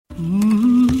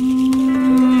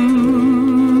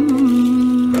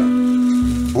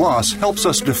Loss helps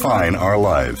us define our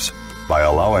lives. By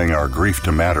allowing our grief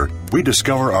to matter, we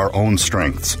discover our own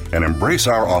strengths and embrace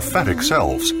our authentic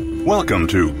selves. Welcome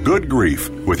to Good Grief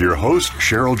with your host,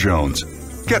 Cheryl Jones.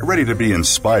 Get ready to be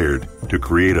inspired to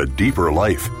create a deeper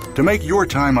life, to make your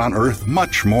time on Earth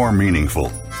much more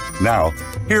meaningful. Now,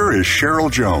 here is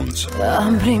Cheryl Jones.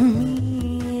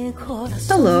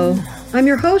 Hello, I'm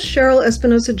your host, Cheryl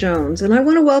Espinosa Jones, and I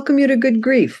want to welcome you to Good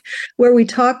Grief, where we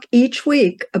talk each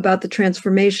week about the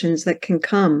transformations that can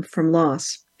come from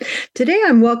loss. Today,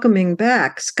 I'm welcoming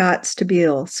back Scott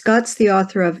Stabile. Scott's the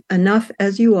author of Enough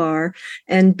as You Are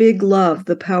and Big Love,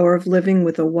 The Power of Living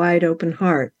with a Wide Open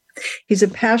Heart. He's a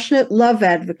passionate love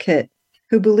advocate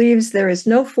who believes there is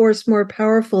no force more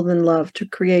powerful than love to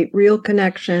create real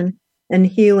connection and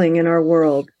healing in our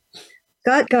world.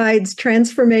 Scott guides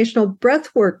transformational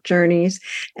breathwork journeys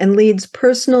and leads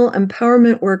personal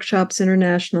empowerment workshops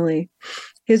internationally.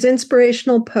 His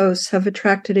inspirational posts have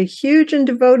attracted a huge and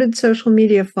devoted social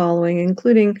media following,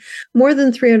 including more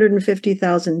than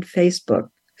 350,000 Facebook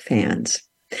fans.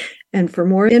 And for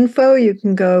more info, you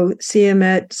can go see him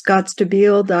at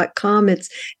scottstabile.com. It's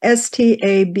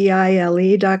STABILE.com.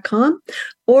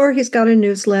 Or he's got a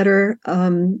newsletter.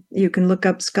 You can look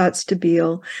up Scott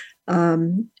Stabile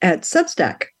at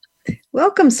Substack.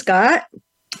 Welcome, Scott.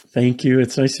 Thank you.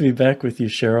 It's nice to be back with you,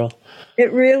 Cheryl.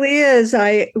 It really is.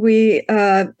 We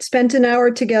spent an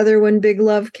hour together when Big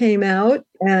Love came out,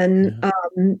 and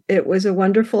it was a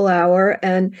wonderful hour.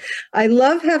 And I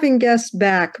love having guests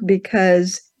back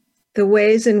because the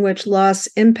ways in which loss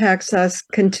impacts us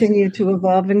continue to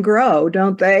evolve and grow,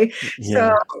 don't they? Yeah.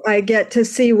 So I get to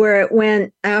see where it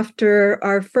went after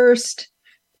our first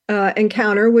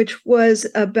encounter, which was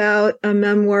about a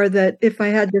memoir that, if I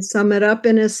had to sum it up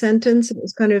in a sentence, it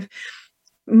was kind of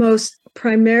most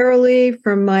primarily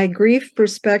from my grief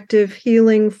perspective,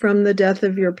 healing from the death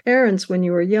of your parents when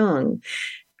you were young,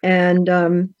 and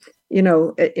in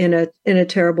a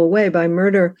terrible way, by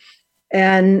murder.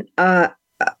 And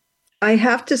I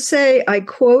have to say, I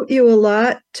quote you a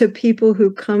lot to people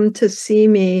who come to see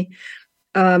me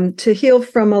to heal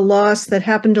from a loss that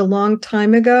happened a long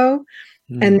time ago,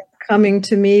 and coming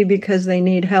to me because they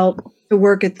need help to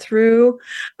work it through.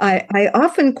 I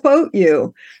often quote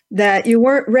you that you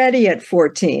weren't ready at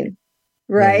 14,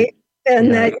 right?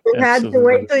 And that you had to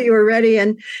wait till you were ready.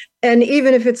 And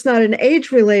even if it's not an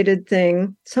age-related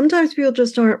thing, sometimes people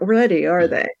just aren't ready, are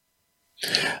they?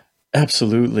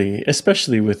 Absolutely,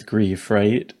 especially with grief,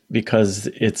 right? Because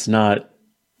it's not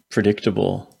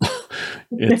predictable.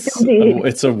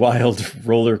 It's a wild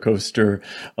roller coaster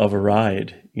of a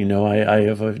ride. You know, I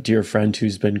have a dear friend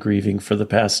who's been grieving for the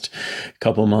past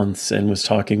couple months, and was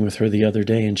talking with her the other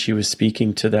day, and she was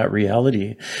speaking to that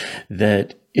reality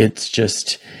that it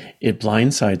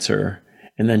blindsides her.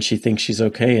 And then she thinks she's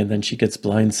okay, and then she gets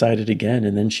blindsided again,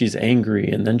 and then she's angry,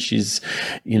 and then she's,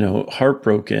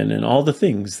 heartbroken, and all the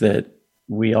things that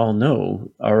we all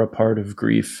know are a part of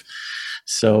grief.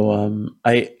 So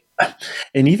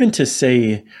and even to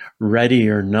say ready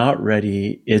or not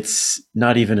ready, it's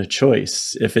not even a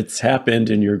choice. If it's happened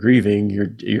and you're grieving,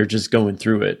 you're just going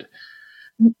through it.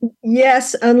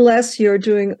 Yes, unless you're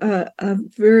doing a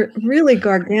really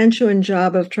gargantuan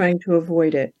job of trying to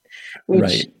avoid it,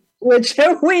 which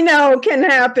we know can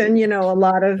happen.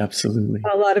 Absolutely.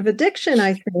 A lot of addiction,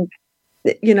 I think.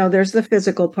 There's the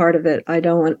physical part of it. I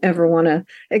don't ever want to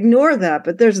ignore that,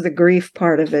 but there's the grief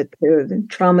part of it too, the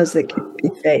traumas that can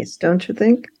be faced, don't you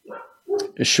think?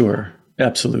 Sure,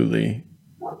 absolutely.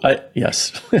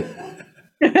 Yes.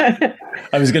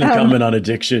 I was going to comment on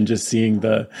addiction, just seeing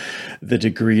the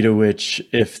degree to which,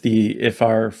 if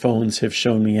our phones have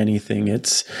shown me anything,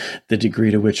 it's the degree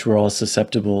to which we're all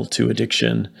susceptible to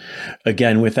addiction.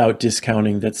 Again, without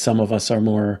discounting that some of us are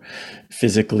more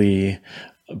physically,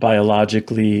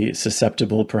 biologically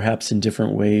susceptible, perhaps in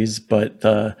different ways, but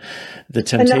the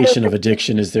temptation of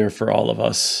addiction is there for all of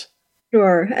us.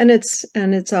 Sure, and it's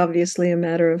obviously a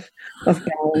matter of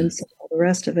balance and all the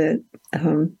rest of it.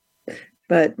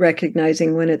 But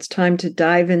recognizing when it's time to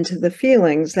dive into the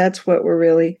feelings, that's what we're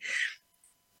really.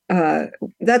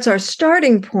 That's our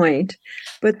starting point.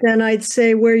 But then I'd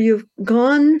say where you've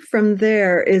gone from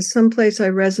there is someplace I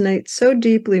resonate so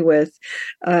deeply with.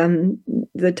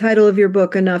 The title of your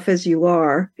book, Enough as You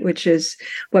Are, which is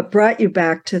what brought you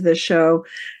back to the show.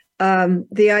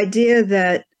 The idea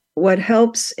that what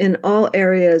helps in all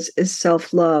areas is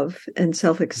self-love and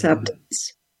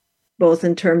self-acceptance, both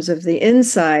in terms of the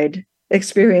inside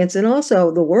experience and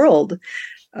also the world.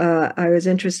 I was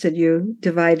interested, you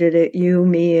divided it, you,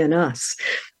 me, and us,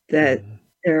 that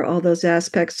there, all those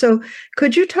aspects. So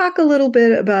could you talk a little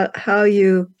bit about how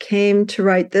you came to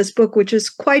write this book, which is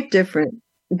quite different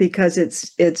because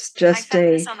it's just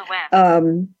a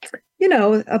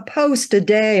post a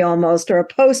day almost, or a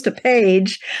post a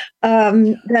page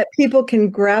that people can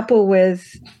grapple with.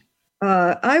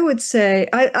 I would say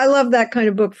I love that kind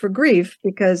of book for grief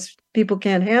because people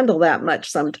can't handle that much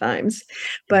sometimes.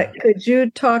 But could you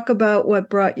talk about what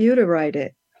brought you to write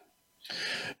it?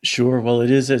 Sure. Well,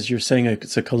 it is, as you're saying,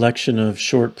 it's a collection of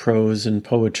short prose and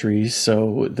poetry.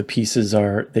 So the pieces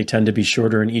they tend to be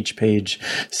shorter, and each page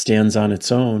stands on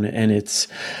its own. And it's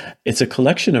a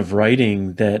collection of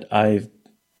writing that I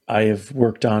have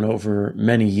worked on over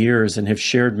many years and have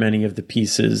shared many of the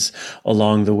pieces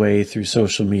along the way through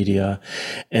social media,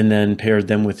 and then paired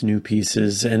them with new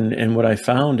pieces. And what I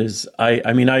found is I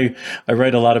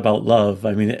write a lot about love.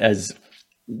 I mean, as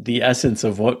the essence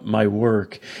of what my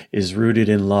work is rooted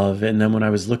in love. And then when I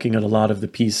was looking at a lot of the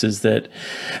pieces that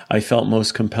I felt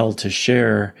most compelled to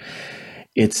share,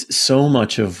 it's so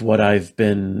much of what I've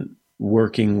been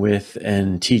working with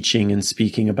and teaching and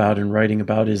speaking about and writing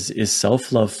about is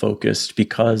self-love focused,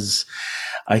 because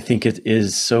I think it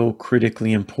is so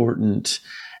critically important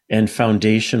and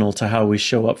foundational to how we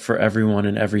show up for everyone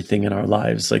and everything in our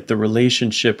lives. Like the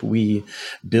relationship we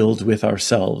build with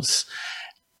ourselves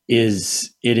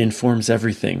it informs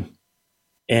everything.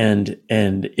 And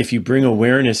if you bring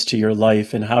awareness to your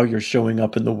life and how you're showing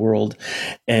up in the world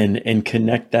and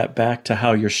connect that back to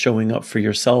how you're showing up for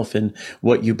yourself and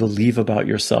what you believe about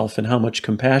yourself and how much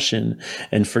compassion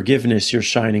and forgiveness you're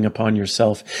shining upon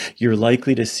yourself, you're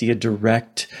likely to see a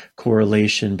direct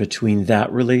correlation between that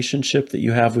relationship that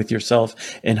you have with yourself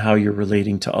and how you're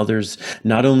relating to others,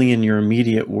 not only in your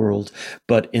immediate world,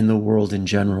 but in the world in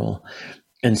general.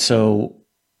 And so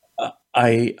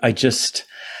I just,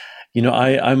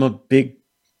 I'm a big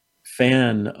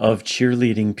fan of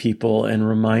cheerleading people and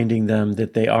reminding them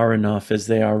that they are enough, as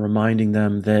they are reminding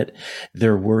them that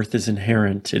their worth is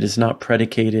inherent. It is not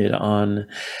predicated on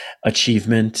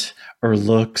achievement or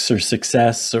looks or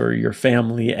success or your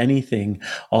family, anything.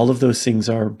 All of those things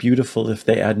are beautiful if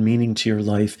they add meaning to your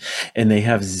life, and they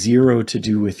have zero to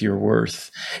do with your worth.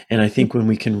 And I think when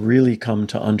we can really come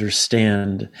to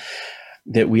understand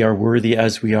that we are worthy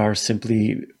as we are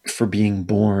simply for being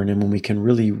born, and when we can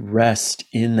really rest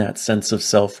in that sense of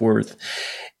self-worth,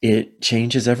 it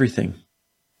changes everything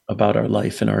about our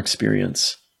life and our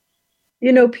experience.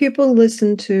 People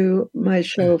listen to my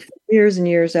show for years and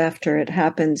years after it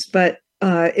happens, but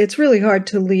it's really hard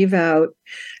to leave out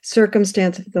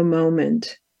circumstance of the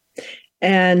moment.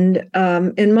 And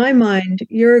in my mind,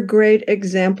 you're a great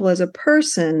example as a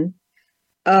person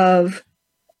of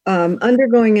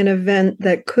undergoing an event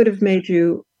that could have made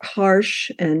you harsh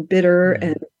and bitter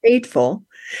and hateful,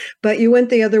 but you went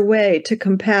the other way to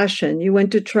compassion. You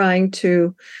went to trying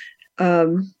to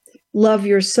love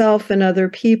yourself and other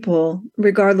people,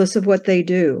 regardless of what they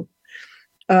do,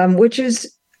 which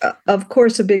is, of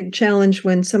course, a big challenge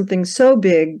when something so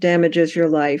big damages your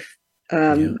life.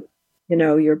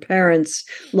 Your parents'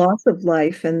 loss of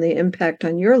life and the impact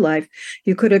on your life.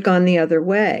 You could have gone the other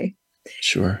way.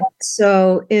 Sure.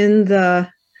 So in the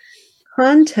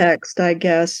context, I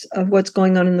guess, of what's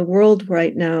going on in the world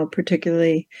right now,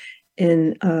 particularly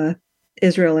in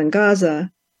Israel and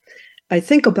Gaza, I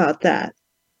think about that.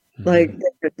 Mm-hmm. Like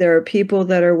there are people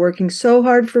that are working so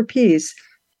hard for peace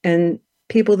and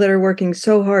people that are working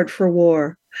so hard for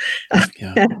war.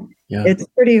 Yeah. It's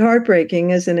pretty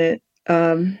heartbreaking, isn't it?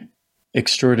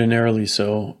 Extraordinarily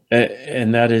so.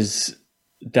 And that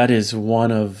is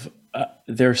one of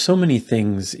there are so many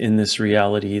things in this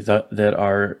reality that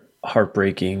are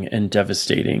heartbreaking and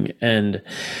devastating. And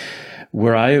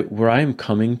where I'm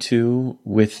coming to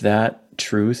with that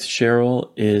truth,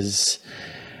 Cheryl, is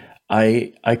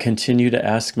I continue to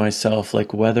ask myself,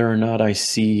 like, whether or not I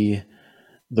see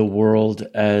the world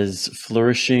as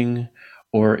flourishing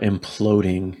or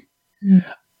imploding.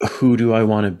 Who do I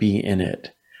want to be in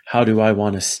it? How do I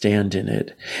want to stand in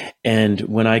it? And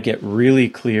when I get really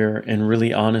clear and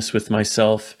really honest with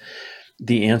myself,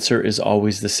 the answer is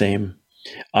always the same.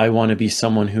 I want to be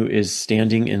someone who is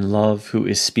standing in love, who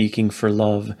is speaking for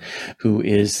love, who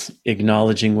is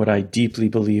acknowledging what I deeply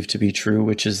believe to be true,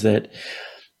 which is that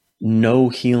no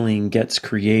healing gets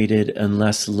created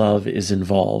unless love is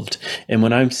involved. And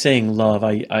when I'm saying love,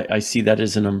 I see that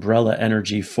as an umbrella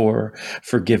energy for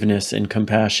forgiveness and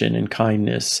compassion and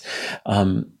kindness.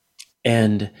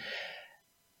 And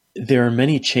there are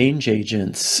many change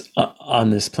agents on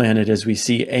this planet, as we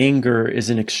see. Anger is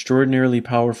an extraordinarily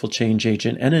powerful change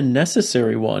agent and a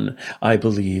necessary one, I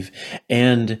believe.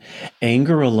 And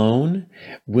anger alone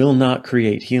will not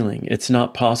create healing. It's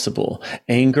not possible.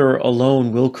 Anger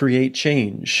alone will create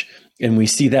change. And we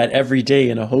see that every day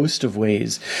in a host of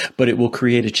ways, but it will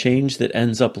create a change that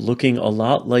ends up looking a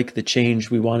lot like the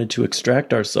change we wanted to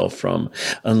extract ourselves from,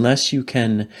 unless you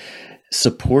can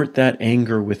support that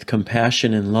anger with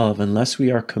compassion and love. Unless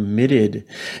we are committed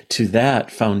to that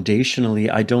foundationally,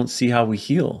 I don't see how we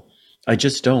heal. I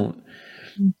just don't.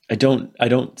 I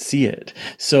don't see it.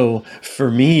 So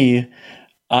for me,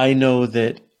 I know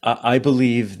that I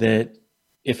believe that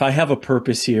if I have a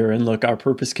purpose here, and look, our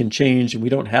purpose can change and we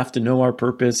don't have to know our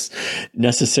purpose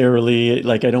necessarily.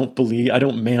 Like, I don't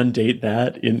mandate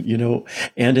that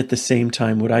and at the same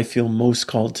time, what I feel most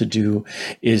called to do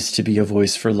is to be a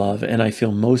voice for love. And I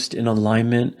feel most in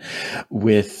alignment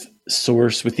with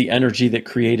source, with the energy that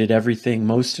created everything,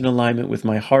 most in alignment with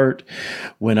my heart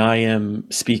when I am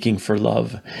speaking for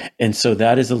love. And so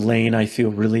that is a lane I feel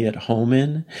really at home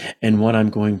in, and one I'm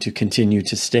going to continue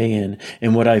to stay in.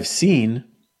 And what I've seen,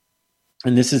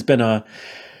 and this has been a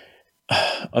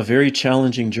very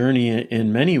challenging journey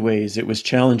in many ways. It was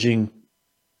challenging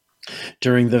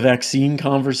during the vaccine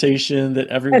conversation that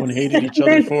everyone hated each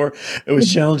other for. It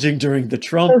was challenging during the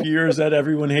Trump years that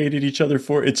everyone hated each other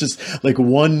for. It's just like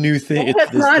one new thing.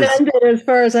 It's not ended as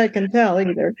far as I can tell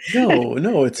either.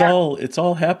 No, it's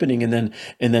all happening. And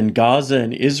then Gaza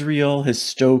and Israel has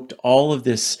stoked all of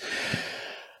this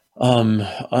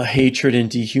hatred and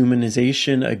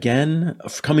dehumanization again,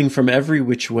 coming from every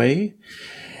which way.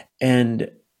 And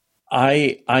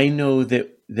I know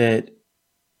that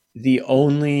the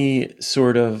only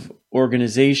sort of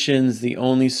organizations, the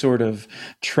only sort of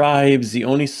tribes, the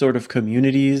only sort of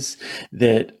communities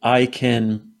that I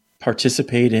can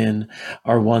participate in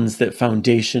are ones that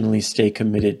foundationally stay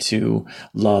committed to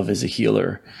love as a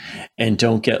healer and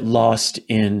don't get lost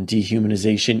in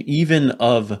dehumanization, even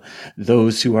of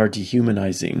those who are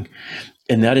dehumanizing.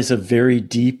 And that is a very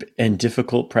deep and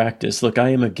difficult practice. Look, I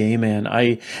am a gay man.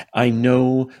 I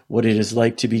know what it is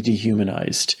like to be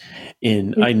dehumanized.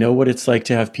 I know what it's like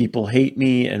to have people hate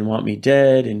me and want me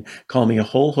dead and call me a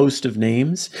whole host of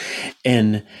names.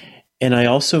 And I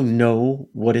also know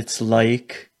what it's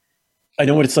like. I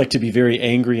know what it's like to be very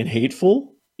angry and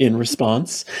hateful in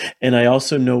response. And I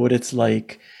also know what it's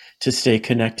like to stay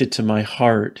connected to my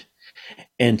heart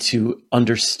and to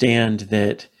understand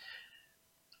that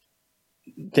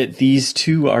these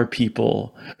too are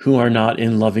people who are not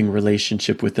in loving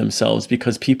relationship with themselves,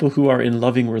 because people who are in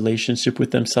loving relationship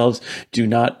with themselves do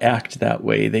not act that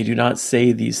way. They do not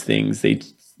say these things.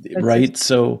 Right?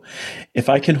 So if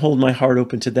I can hold my heart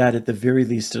open to that, at the very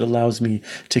least, it allows me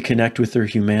to connect with their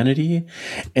humanity,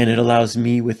 and it allows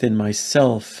me within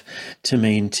myself to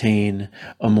maintain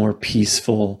a more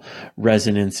peaceful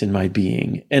resonance in my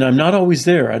being. And I'm not always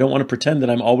there. I don't want to pretend that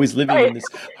I'm always living in this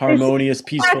harmonious,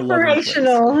 peaceful, loving place.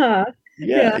 Huh?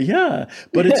 Yeah.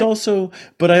 But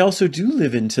I also do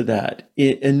live into that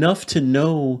enough to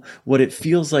know what it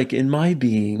feels like in my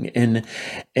being and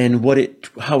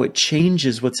how it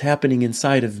changes what's happening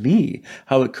inside of me,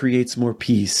 how it creates more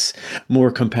peace, more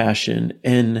compassion.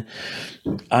 And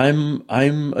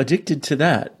I'm addicted to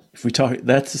that. If we talk,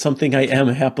 that's something I am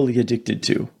happily addicted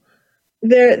to.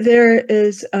 There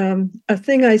is a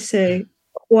thing I say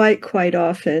quite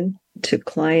often to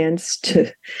clients,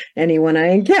 to anyone I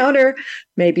encounter,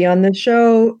 maybe on the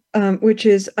show, which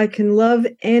is I can love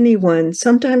anyone,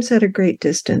 sometimes at a great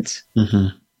distance.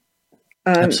 Mm-hmm.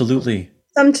 Absolutely.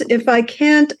 If I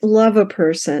can't love a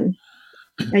person,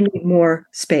 I need more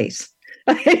space.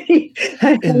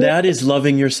 And that is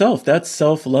loving yourself. That's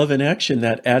self-love in action.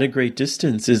 That at a great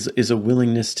distance is a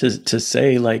willingness to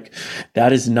say, like,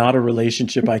 that is not a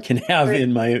relationship I can have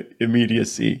in my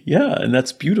immediacy. Yeah, and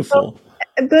that's beautiful.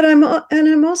 But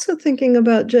I'm also thinking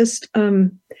about just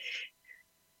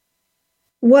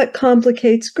what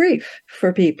complicates grief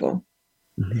for people.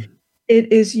 Mm-hmm.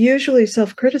 It is usually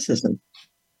self-criticism.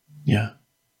 Yeah.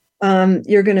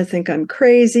 You're going to think I'm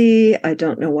crazy. I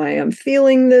don't know why I'm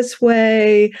feeling this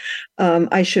way.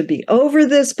 I should be over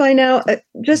this by now.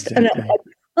 Just a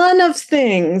ton of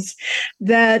things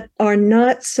that are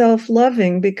not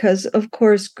self-loving, because, of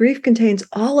course, grief contains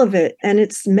all of it, and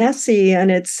it's messy, and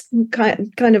it's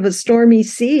kind of a stormy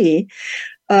sea.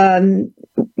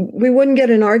 We wouldn't get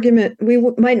an argument. We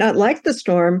might not like the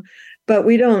storm, but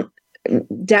we don't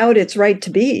doubt its right to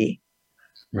be.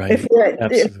 Right.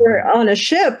 If we're on a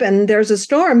ship and there's a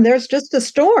storm, there's just a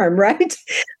storm, right?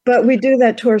 But we do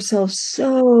that to ourselves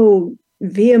so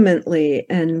vehemently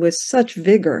and with such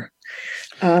vigor.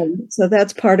 So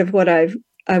that's part of what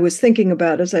I was thinking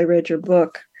about as I read your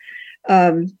book.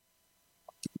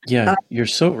 You're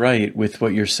so right with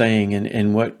what you're saying,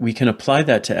 and what we can apply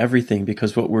that to everything,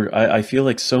 because I feel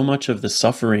like so much of the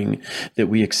suffering that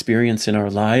we experience in our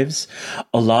lives,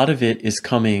 a lot of it is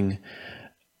coming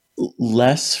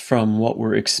less from what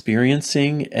we're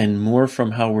experiencing and more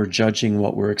from how we're judging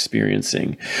what we're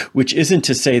experiencing, which isn't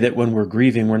to say that when we're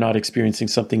grieving, we're not experiencing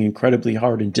something incredibly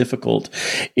hard and difficult.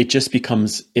 It just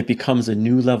becomes a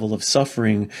new level of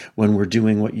suffering when we're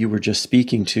doing what you were just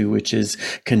speaking to, which is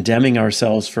condemning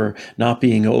ourselves for not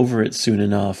being over it soon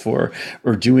enough, or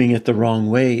doing it the wrong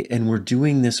way. And we're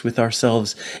doing this with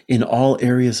ourselves in all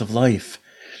areas of life.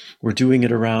 We're doing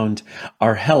it around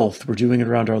our health. We're doing it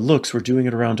around our looks. We're doing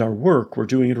it around our work. We're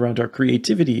doing it around our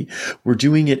creativity. We're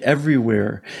doing it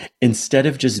everywhere, instead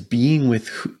of just being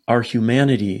with our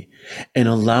humanity and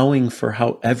allowing for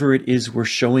however it is we're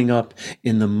showing up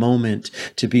in the moment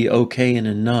to be okay and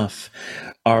enough.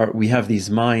 We have these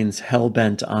minds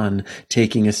hell-bent on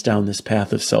taking us down this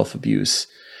path of self-abuse.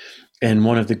 And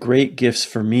one of the great gifts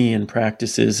for me in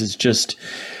practices is just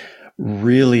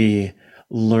really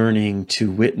learning to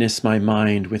witness my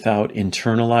mind without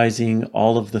internalizing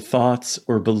all of the thoughts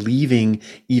or believing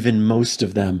even most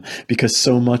of them, because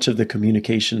so much of the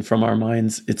communication from our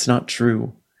minds, it's not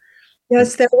true.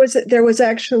 Yes, there was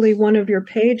actually one of your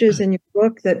pages in your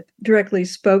book that directly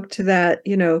spoke to that.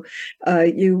 You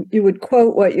would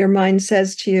quote what your mind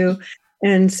says to you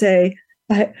and say,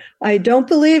 I don't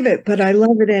believe it, but I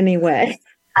love it anyway.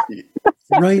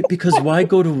 Right, because why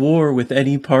go to war with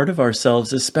any part of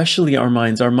ourselves, especially our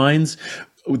minds? Our minds,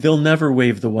 they'll never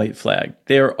wave the white flag.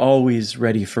 They're always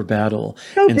ready for battle.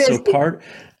 So part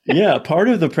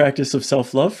of the practice of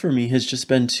self-love for me has just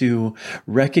been to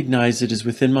recognize it is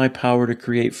within my power to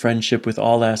create friendship with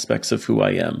all aspects of who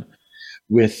I am.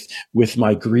 With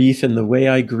my grief and the way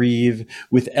I grieve,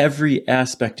 with every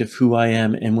aspect of who I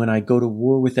am. And when I go to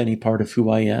war with any part of who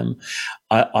I am,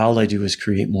 all I do is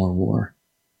create more war.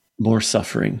 More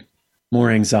suffering,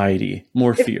 more anxiety,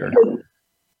 more fear.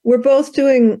 We're both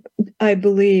doing, I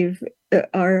believe,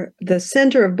 the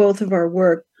center of both of our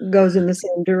work goes in the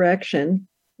same direction,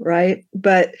 right?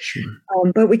 But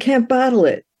but we can't bottle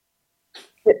it.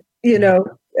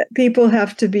 People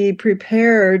have to be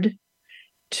prepared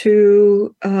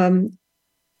to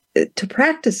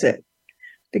practice it,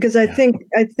 because I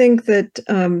think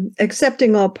that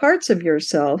accepting all parts of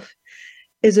yourself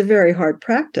is a very hard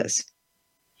practice.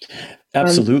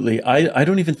 Absolutely. I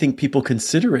don't even think people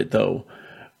consider it, though,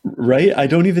 right? I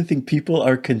don't even think people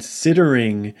are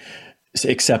considering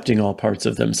accepting all parts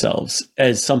of themselves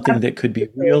as something that could be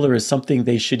real, or as something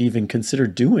they should even consider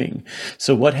doing.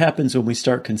 So what happens when we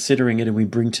start considering it and we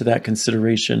bring to that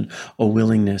consideration a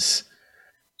willingness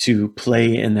to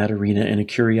play in that arena and a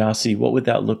curiosity? What would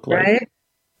that look like? Right?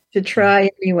 To try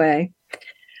anyway.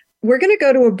 We're going to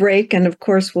go to a break, and of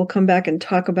course, we'll come back and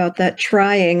talk about that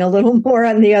trying a little more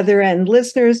on the other end.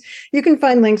 Listeners, you can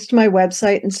find links to my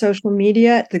website and social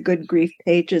media at the Good Grief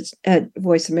pages at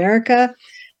Voice America.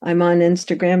 I'm on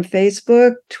Instagram,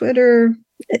 Facebook, Twitter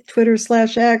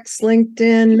 /X,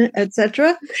 LinkedIn,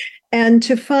 etc. And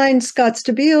to find Scott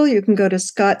Stabile, you can go to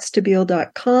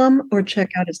scottstabile.com or check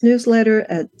out his newsletter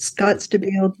at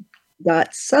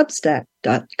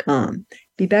scottstabile.substack.com.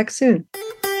 Be back soon.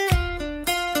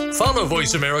 Follow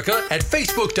Voice America at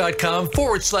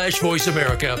facebook.com/Voice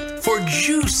America for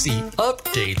juicy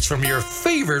updates from your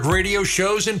favorite radio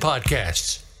shows and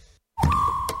podcasts.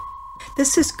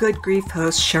 This is Good Grief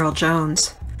host Cheryl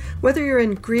Jones. Whether you're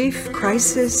in grief,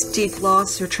 crisis, deep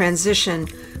loss, or transition,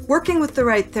 working with the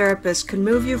right therapist can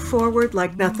move you forward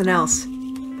like nothing else.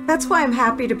 That's why I'm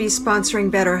happy to be sponsoring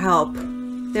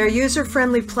BetterHelp. Their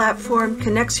user-friendly platform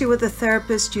connects you with a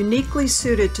therapist uniquely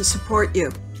suited to support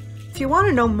you. If you want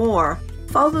to know more,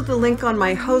 follow the link on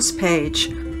my host page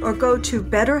or go to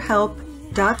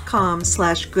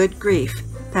betterhelp.com/goodgrief.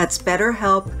 That's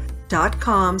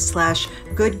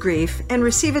betterhelp.com/goodgrief and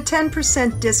receive a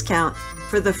 10% discount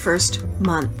for the first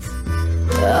month.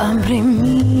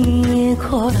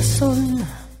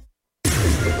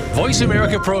 Voice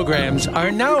America programs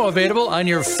are now available on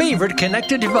your favorite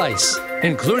connected device,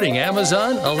 including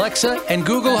Amazon, Alexa, and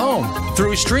Google Home.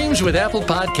 Through streams with Apple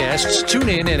Podcasts,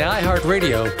 TuneIn, and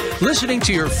iHeartRadio, listening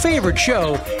to your favorite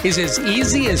show is as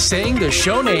easy as saying the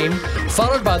show name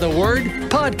followed by the word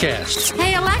podcast.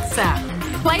 Hey, Alexa,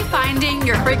 play Finding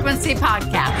Your Frequency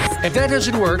podcast. If that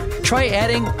doesn't work, try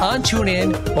adding on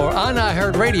TuneIn or on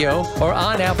iHeartRadio or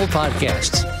on Apple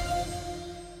Podcasts.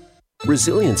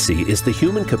 Resiliency is the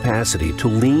human capacity to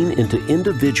lean into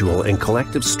individual and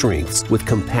collective strengths with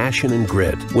compassion and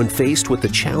grit when faced with the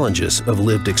challenges of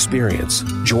lived experience.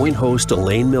 Join host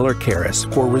Elaine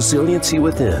Miller-Karras for Resiliency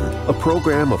Within, a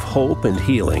program of hope and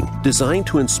healing designed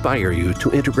to inspire you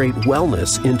to integrate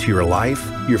wellness into your life,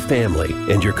 your family,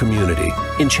 and your community.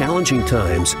 In challenging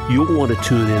times, you'll want to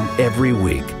tune in every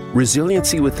week.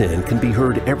 Resiliency Within can be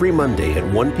heard every Monday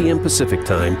at 1 p.m. Pacific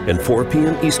Time and 4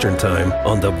 p.m. Eastern Time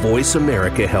on the Voice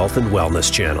America Health and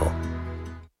Wellness channel.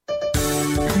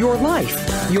 Your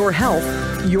life, your health,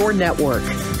 your network.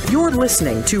 You're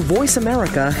listening to Voice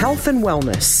America Health and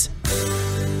Wellness.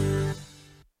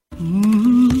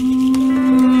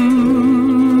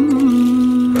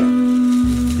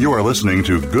 You are listening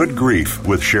to Good Grief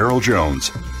with Cheryl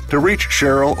Jones. To reach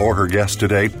Cheryl or her guest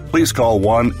today, please call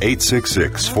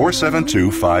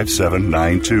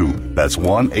 1-866-472-5792. That's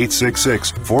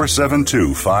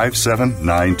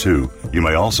 1-866-472-5792. You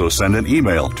may also send an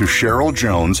email to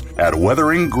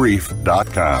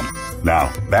CherylJones@weatheringgrief.com.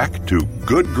 Now, back to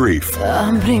Good Grief.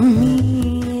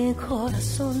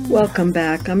 Welcome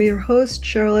back. I'm your host,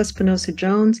 Cheryl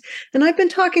Espinosa-Jones, and I've been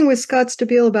talking with Scott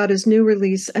Stabile about his new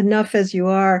release, Enough As You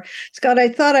Are. Scott, I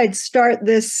thought I'd start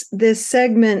this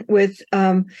segment with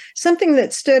something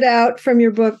that stood out from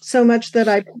your book so much that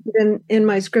I put in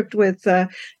my script with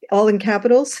all in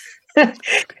capitals. Okay.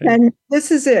 And this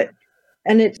is it.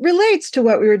 And it relates to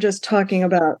what we were just talking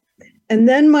about. And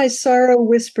then my sorrow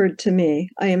whispered to me,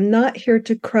 I am not here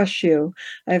to crush you.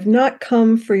 I have not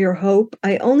come for your hope.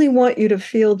 I only want you to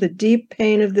feel the deep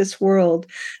pain of this world,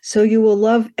 so you will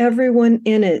love everyone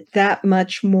in it that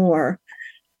much more.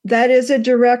 That is a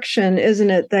direction, isn't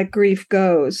it, that grief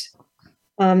goes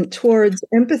towards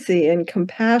empathy and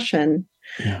compassion.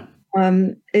 Yeah.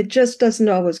 It just doesn't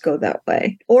always go that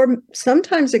way. Or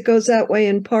sometimes it goes that way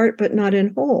in part, but not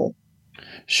in whole.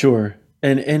 Sure.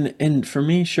 And for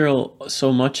me, Cheryl,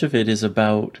 so much of it is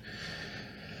about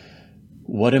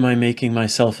what am I making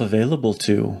myself available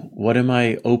to? What am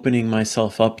I opening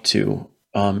myself up to,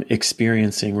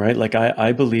 experiencing, right? Like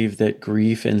I believe that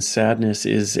grief and sadness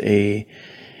it's a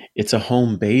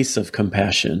home base of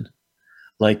compassion.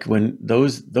 Like when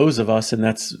those of us, and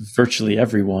that's virtually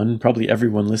everyone, probably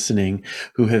everyone listening,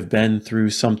 who have been through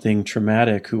something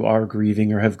traumatic, who are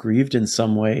grieving or have grieved in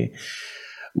some way,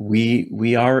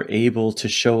 we are able to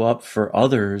show up for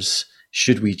others,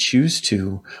 should we choose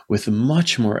to, with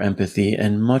much more empathy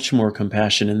and much more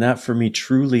compassion. And that for me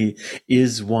truly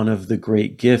is one of the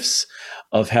great gifts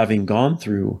of having gone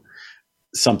through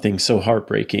something so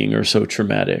heartbreaking or so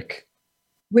traumatic.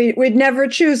 We'd never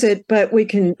choose it, but we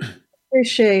can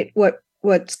appreciate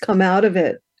what's come out of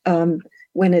it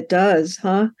when it does,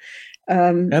 huh?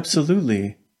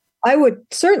 Absolutely. I would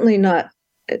certainly not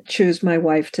choose my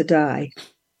wife to die.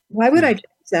 Why would I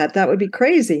choose that? That would be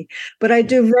crazy. But I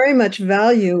do very much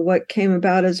value what came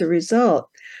about as a result.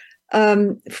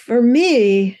 For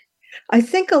me, I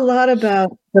think a lot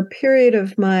about the period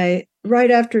of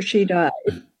right after she died.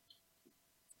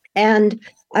 And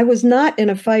I was not in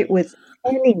a fight with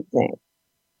anything.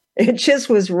 It just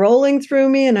was rolling through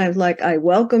me. And I was like, I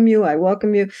welcome you. I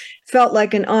welcome you. Felt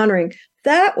like an honoring.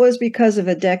 That was because of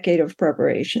a decade of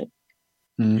preparation.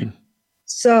 Mm.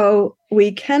 So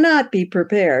we cannot be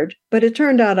prepared, but it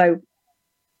turned out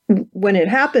when it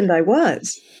happened, I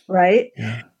was, right?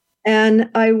 Yeah. And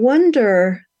I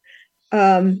wonder,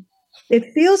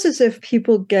 it feels as if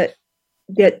people get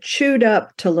chewed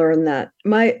up to learn that.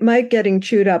 My getting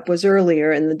chewed up was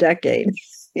earlier in the decade,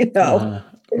 right.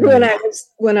 when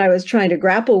I was trying to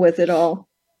grapple with it all.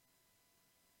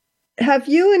 Have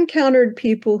you encountered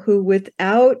people who,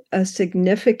 without a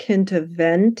significant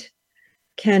event,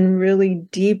 can really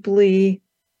deeply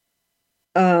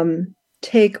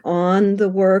take on the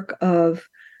work of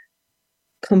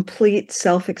complete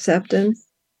self-acceptance?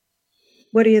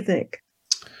 What do you think?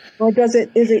 Or is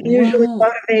it usually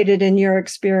motivated in your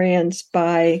experience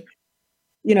by,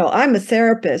 I'm a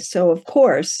therapist, so of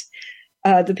course,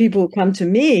 the people who come to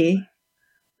me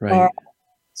are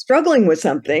struggling with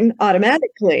something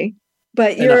automatically,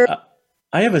 but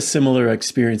I have a similar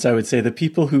experience. I would say the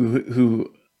people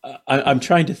who I'm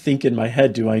trying to think in my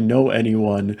head, do I know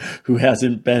anyone who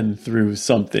hasn't been through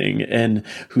something and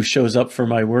who shows up for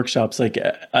my workshops? Like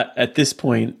at this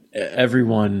point,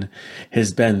 everyone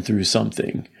has been through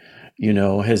something,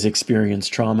 has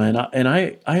experienced trauma. And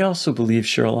I also believe,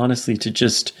 Cheryl, honestly, to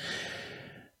just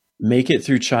make it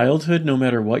through childhood, no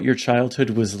matter what your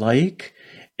childhood was like,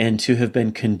 and to have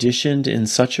been conditioned in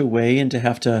such a way and to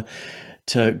have to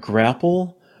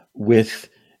grapple with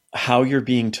how you're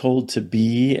being told to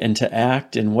be and to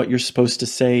act and what you're supposed to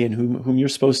say and whom you're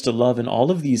supposed to love and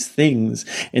all of these things,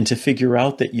 and to figure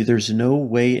out that there's no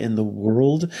way in the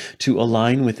world to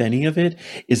align with any of it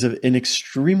is an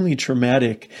extremely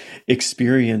traumatic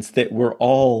experience that we're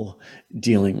all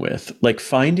dealing with. Like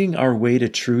finding our way to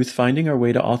truth, finding our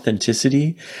way to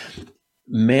authenticity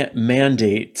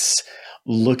mandates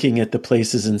looking at the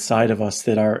places inside of us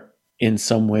that are in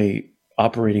some way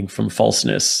operating from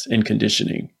falseness and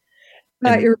conditioning.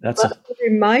 You're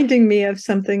reminding me of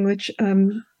something which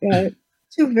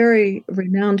two very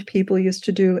renowned people used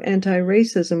to do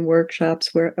anti-racism workshops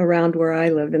around where I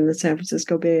live in the San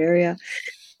Francisco Bay Area.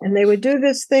 And they would do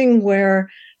this thing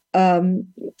where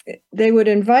they would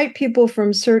invite people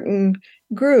from certain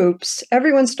groups.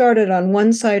 Everyone started on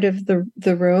one side of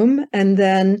the room, and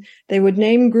then they would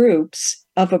name groups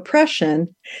of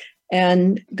oppression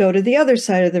and go to the other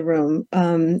side of the room,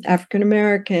 African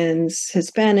Americans,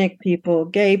 Hispanic people,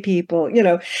 gay people,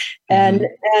 and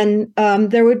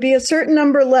there would be a certain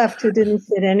number left who didn't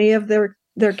fit any of their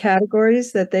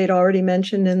categories that they'd already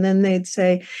mentioned. And then they'd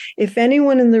say, if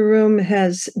anyone in the room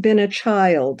has been a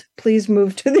child, please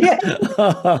move to the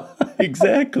end.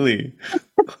 Exactly.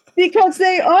 Because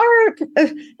they are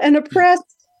an oppressed,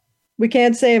 we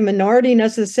can't say a minority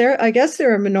necessarily. I guess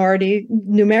they're a minority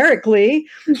numerically,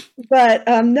 but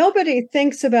nobody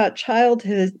thinks about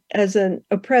childhood as an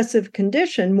oppressive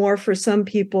condition more for some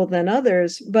people than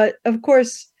others. But of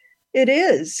course, it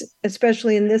is,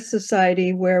 especially in this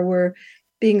society where we're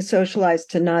being socialized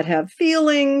to not have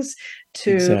feelings,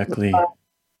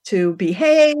 to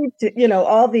behave,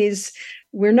 all these.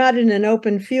 We're not in an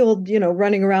open field,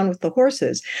 running around with the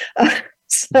horses.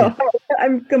 So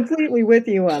I'm completely with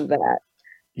you on that.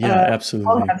 Yeah,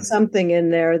 absolutely. I'll have something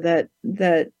in there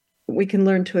that we can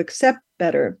learn to accept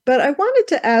better. But I wanted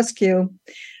to ask you,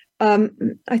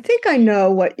 I think I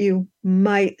know what you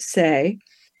might say,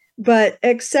 but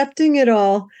accepting it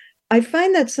all, I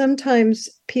find that sometimes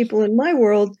people in my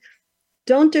world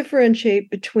don't differentiate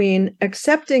between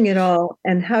accepting it all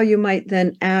and how you might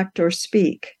then act or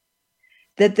speak.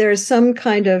 That there's some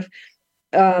kind of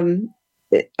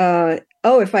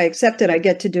if I accept it, I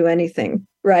get to do anything,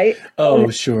 right? Oh,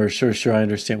 sure. I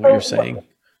understand what you're saying.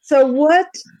 So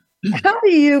how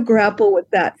do you grapple with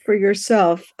that for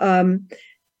yourself?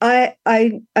 I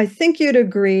think you'd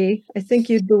agree. I think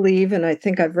you'd believe, and I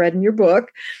think I've read in your book,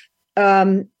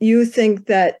 you think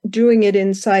that doing it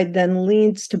inside then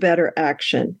leads to better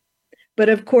action. But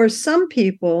of course, some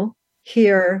people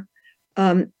hear,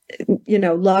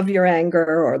 love your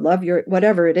anger or love your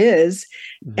whatever it is,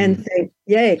 and think,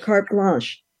 yay, carte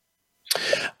blanche.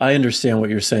 I understand what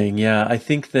you're saying. Yeah, I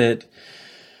think that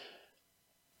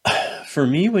for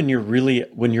me, when you're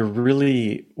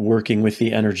really working with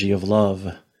the energy of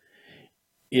love,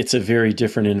 it's a very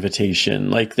different invitation.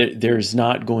 Like there's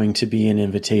not going to be an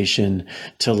invitation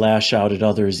to lash out at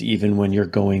others, even when you're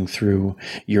going through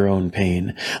your own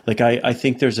pain. Like I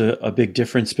think there's a big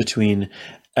difference between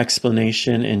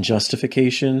explanation and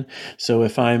justification. So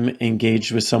if I'm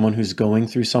engaged with someone who's going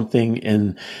through something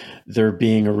and they're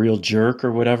being a real jerk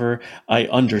or whatever, I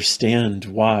understand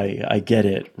why. I get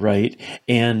it, right?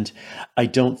 And I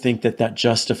don't think that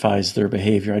justifies their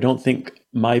behavior. I don't think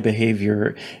my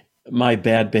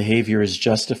bad behavior is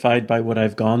justified by what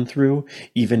I've gone through,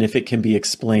 even if it can be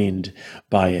explained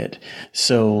by it.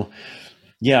 So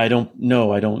yeah, I don't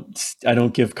know. I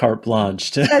don't give carte blanche.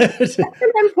 That's an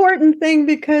important thing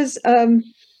because,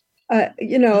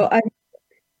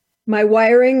 my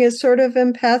wiring is sort of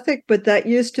empathic, but that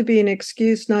used to be an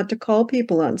excuse not to call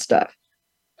people on stuff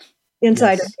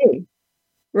inside of me,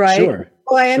 right? Sure.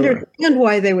 Well, I understand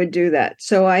why they would do that.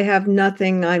 So I have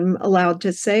nothing I'm allowed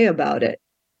to say about it,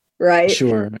 right?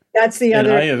 Sure. That's the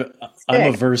other.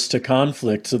 I'm averse to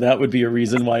conflict, so that would be a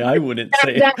reason why I wouldn't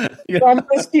say. Well,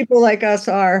 most people like us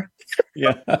are.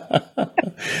 Yeah.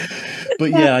 But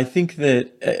yeah, I think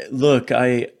that, look,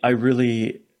 I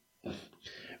really,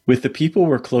 with the people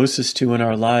we're closest to in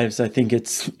our lives, I think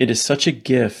it is such a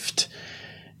gift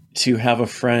to have a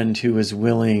friend who is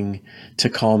willing to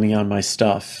call me on my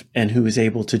stuff and who is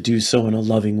able to do so in a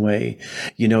loving way.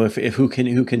 If who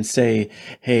can say,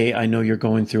 hey, I know you're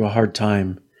going through a hard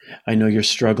time. I know you're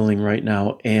struggling right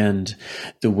now, and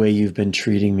the way you've been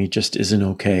treating me just isn't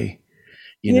okay.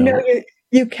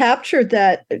 You captured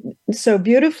that so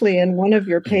beautifully in one of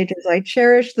your pages. I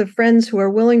cherish the friends who are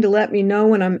willing to let me know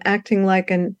when I'm acting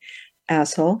like an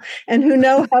asshole and who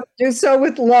know how to do so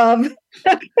with love.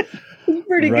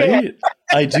 Pretty good.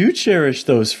 I do cherish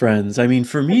those friends. I mean,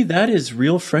 for me, that is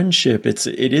real friendship. It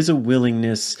is a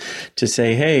willingness to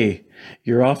say, hey,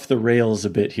 you're off the rails a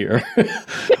bit here.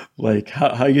 Like,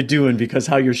 how you doing? Because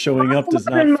how you're showing up does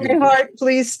not in feel my heart,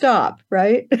 please stop,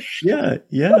 right?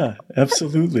 Yeah,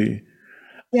 absolutely.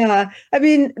 Yeah. I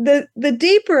mean, the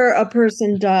deeper a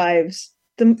person dives,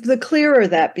 the clearer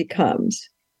that becomes.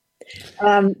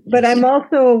 But I'm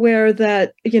also aware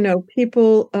that,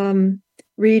 people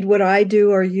read what I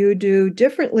do or you do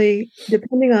differently,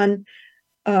 depending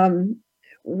on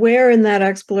where in that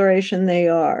exploration they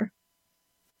are.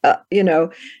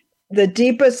 The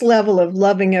deepest level of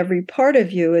loving every part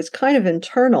of you is kind of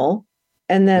internal,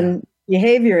 and then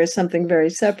behavior is something very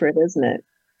separate, isn't it?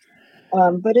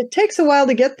 But it takes a while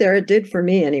to get there. It did for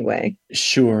me anyway.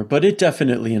 Sure, but it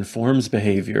definitely informs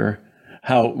behavior.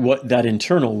 What that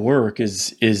internal work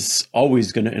is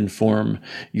always going to inform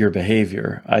your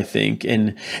behavior, I think.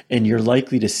 And you're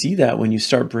likely to see that when you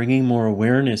start bringing more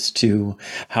awareness to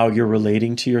how you're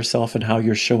relating to yourself and how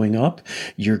you're showing up,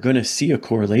 you're going to see a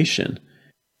correlation.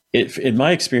 In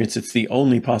my experience, it's the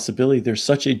only possibility. There's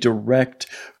such a direct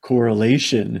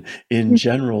correlation in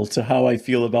general to how I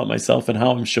feel about myself and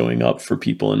how I'm showing up for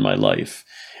people in my life.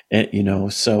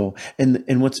 And, so,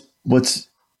 and what's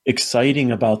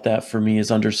exciting about that for me is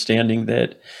understanding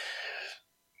that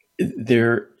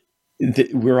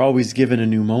we're always given a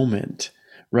new moment,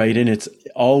 right? And it's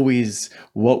always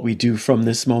what we do from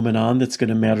this moment on that's going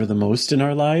to matter the most in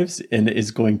our lives and is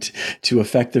going to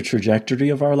affect the trajectory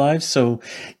of our lives. So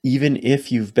even if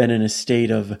you've been in a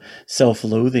state of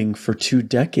self-loathing for 2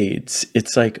 decades,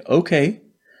 it's like, okay,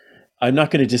 I'm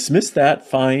not going to dismiss that.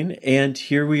 Fine. And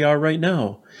here we are right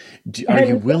now. Are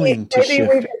you willing to shift? Maybe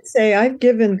we could say, I've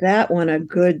given that one a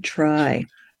good try.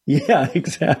 Yeah,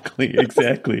 exactly.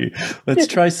 Let's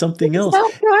try something else.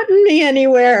 It's not gotten me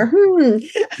anywhere.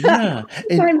 Yeah.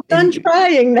 I'm done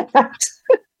trying that.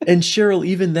 And Cheryl,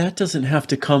 even that doesn't have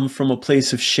to come from a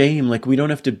place of shame. Like, we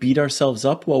don't have to beat ourselves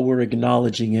up while we're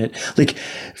acknowledging it. Like,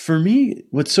 for me,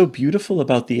 what's so beautiful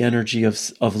about the energy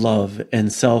of love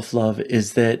and self-love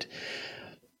is that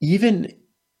even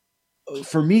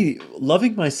for me,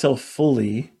 loving myself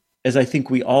fully, as I think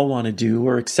we all want to do,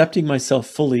 or accepting myself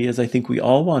fully, as I think we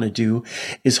all want to do,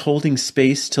 is holding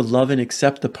space to love and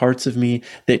accept the parts of me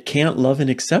that can't love and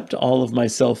accept all of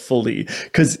myself fully.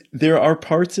 Because there are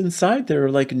parts inside that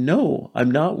are like, no,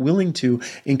 I'm not willing to.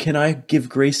 And can I give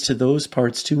grace to those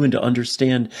parts too, and to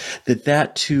understand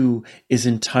that too is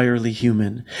entirely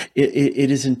human.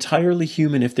 It is entirely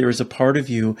human if there is a part of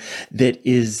you that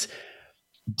is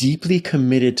deeply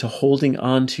committed to holding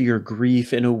on to your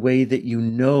grief in a way that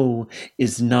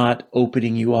is not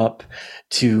opening you up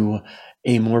to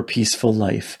a more peaceful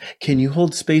life. Can you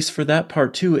hold space for that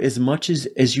part too, as much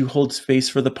as you hold space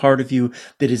for the part of you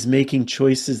that is making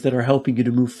choices that are helping you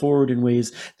to move forward in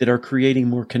ways that are creating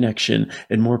more connection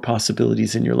and more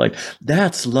possibilities in your life?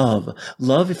 That's love.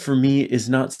 Love for me is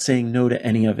not saying no to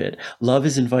any of it. Love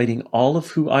is inviting all of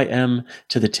who I am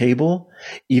to the table,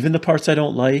 even the parts I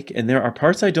don't like. And there are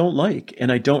parts I don't like.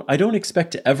 And I don't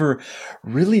expect to ever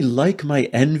really like my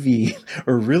envy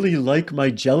or really like my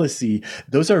jealousy.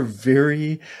 Those are very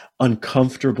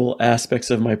uncomfortable aspects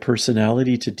of my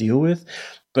personality to deal with,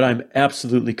 but I'm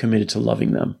absolutely committed to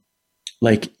loving them.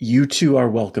 Like, you too are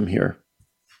welcome here.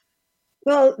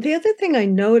 Well, the other thing I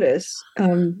notice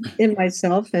in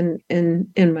myself and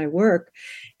in my work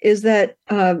is that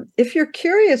if you're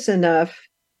curious enough,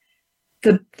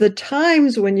 the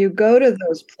times when you go to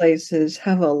those places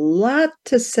have a lot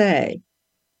to say.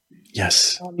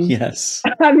 Yes. Yes.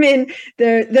 I mean,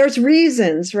 there's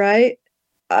reasons, right?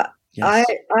 Yes.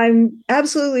 I'm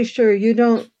absolutely sure you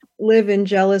don't live in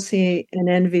jealousy and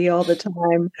envy all the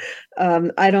time.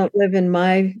 I don't live in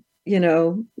my,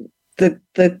 the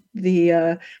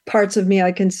parts of me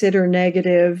I consider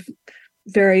negative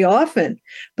very often.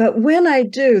 But when I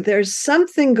do, there's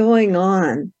something going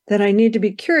on that I need to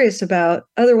be curious about.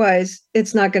 Otherwise,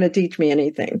 it's not going to teach me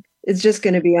anything. It's just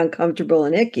going to be uncomfortable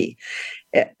and icky.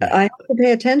 I have to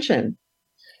pay attention.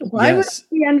 Why would I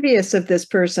be envious of this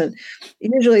person?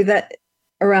 Usually that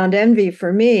around envy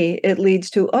for me, it leads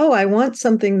to, I want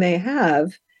something they have.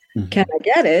 Mm-hmm. Can I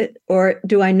get it? Or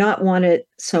do I not want it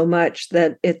so much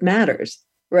that it matters?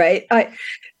 Right?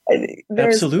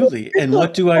 Absolutely. And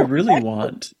what do I really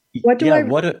want? How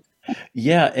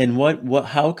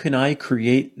can I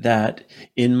create that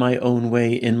in my own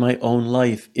way, in my own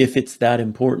life, if it's that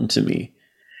important to me?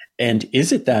 And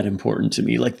is it that important to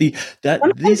me? Like these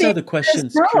are the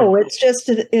questions. No, it's just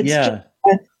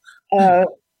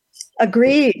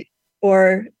agreed,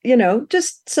 or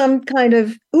just some kind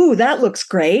of, that looks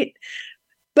great,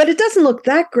 but it doesn't look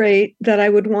that great that I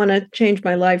would want to change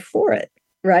my life for it,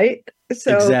 right?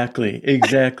 So exactly.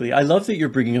 I love that you're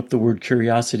bringing up the word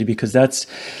curiosity, because that's,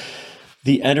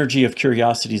 the energy of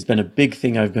curiosity has been a big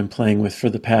thing I've been playing with for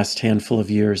the past handful of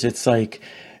years. It's like,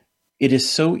 it is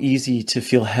so easy to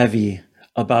feel heavy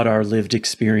about our lived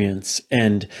experience,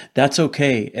 and that's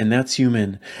okay, and that's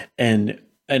human. And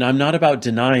I'm not about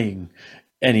denying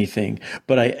anything,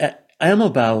 but I am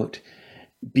about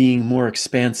being more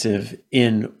expansive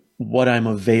in what I'm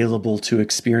available to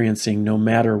experiencing, no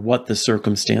matter what the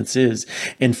circumstance is.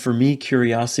 And for me,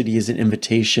 curiosity is an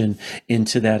invitation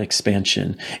into that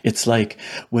expansion. It's like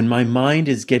when my mind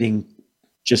is getting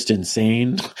just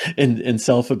insane and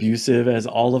self-abusive, as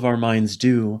all of our minds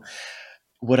do,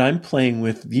 what I'm playing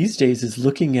with these days is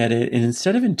looking at it, and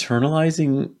instead of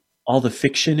internalizing all the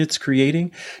fiction it's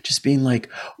creating, just being like,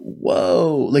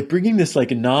 whoa, like bringing this like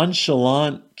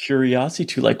nonchalant curiosity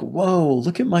to like, whoa,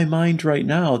 look at my mind right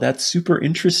now. That's super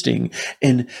interesting.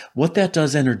 And what that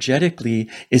does energetically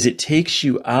is it takes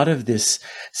you out of this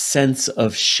sense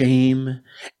of shame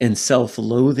and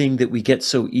self-loathing that we get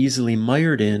so easily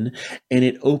mired in. And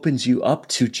it opens you up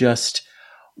to just,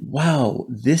 wow,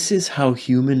 this is how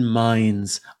human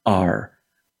minds are.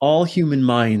 All human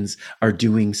minds are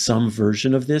doing some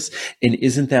version of this. And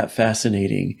isn't that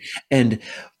fascinating? And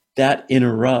that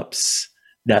interrupts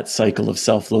that cycle of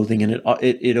self-loathing, and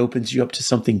it opens you up to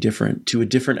something different, to a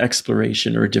different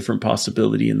exploration or a different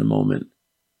possibility in the moment.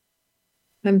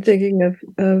 I'm thinking of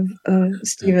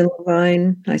Stephen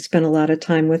Levine. I spent a lot of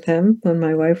time with him when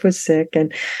my wife was sick,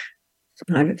 and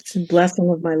it's a blessing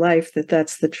of my life that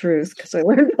that's the truth, because I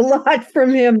learned a lot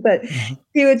from him. But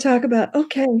he would talk about,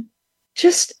 okay,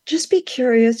 just be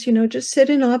curious, just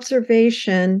sit in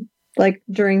observation, like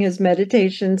during his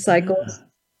meditation cycles. Yeah.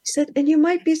 He said, and you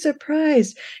might be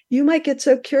surprised. You might get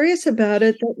so curious about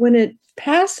it that when it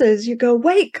passes, you go,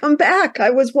 wait, come back.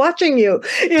 I was watching you,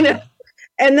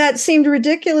 And that seemed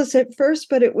ridiculous at first,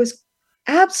 but it was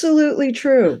absolutely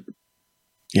true.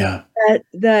 Yeah.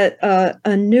 That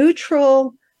a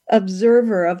neutral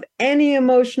observer of any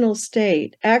emotional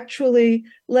state actually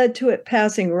led to it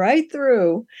passing right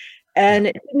through. And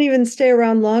it didn't even stay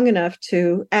around long enough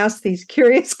to ask these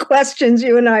curious questions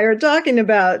you and I are talking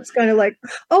about. It's kind of like,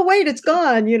 oh, wait, it's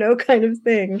gone, kind of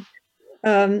thing.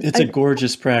 It's a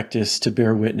gorgeous practice to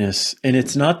bear witness. And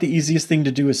it's not the easiest thing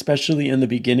to do, especially in the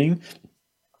beginning.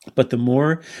 But the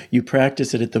more you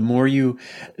practice it,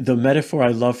 the metaphor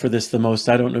I love for this the most,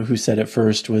 I don't know who said it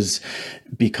first, was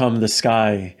become the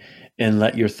sky and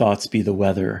let your thoughts be the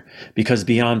weather. Because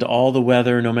beyond all the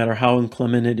weather, no matter how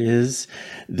inclement it is,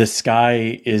 the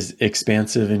sky is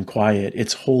expansive and quiet.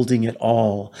 It's holding it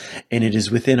all. And it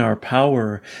is within our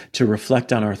power to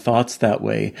reflect on our thoughts that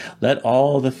way. Let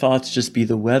all the thoughts just be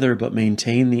the weather, but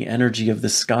maintain the energy of the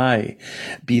sky.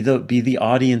 Be the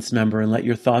audience member and let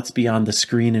your thoughts be on the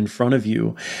screen in front of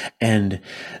you. And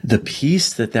the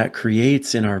peace that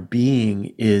creates in our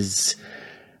being it's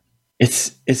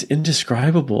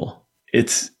indescribable.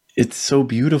 It's so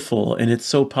beautiful, and it's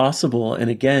so possible. And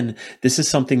again, this is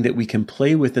something that we can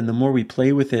play with. And the more we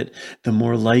play with it, the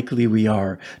more likely we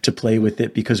are to play with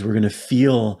it, because we're going to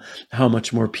feel how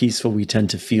much more peaceful we tend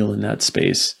to feel in that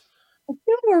space. I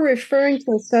feel we're referring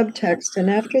to a subtext. And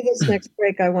after this next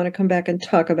break, I want to come back and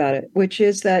talk about it, which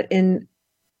is that in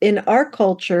our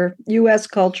culture, U.S.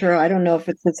 culture, I don't know if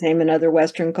it's the same in other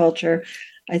Western culture.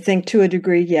 I think to a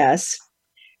degree, yes.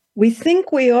 We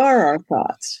think we are our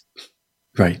thoughts.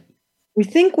 Right. We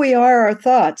think we are our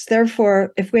thoughts.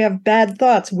 Therefore, if we have bad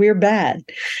thoughts, we're bad.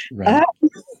 Right.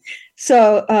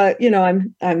 So,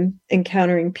 I'm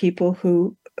encountering people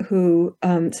who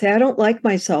say, I don't like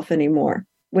myself anymore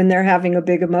when they're having a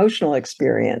big emotional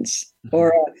experience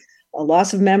or a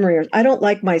loss of memory, or I don't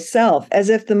like myself, as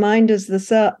if the mind is the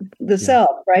self,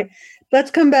 right?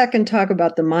 Let's come back and talk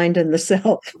about the mind and the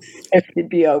self, if you'd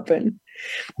be open.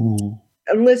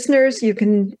 Listeners, you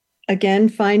can again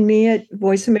find me at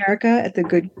Voice America at the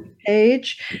Good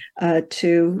page.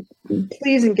 To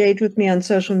please engage with me on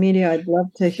social media. I'd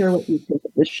love to hear what you think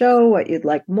of the show, what you'd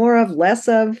like more of, less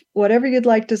of, whatever you'd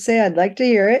like to say. I'd like to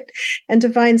hear it. And to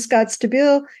find Scott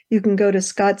Stabile, you can go to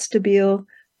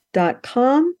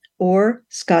scottstabile.com or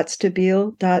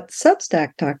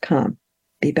scottstabile.substack.com.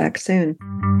 Be back soon.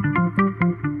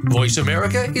 Voice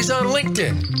America is on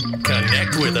LinkedIn.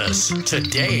 Connect with us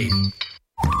today.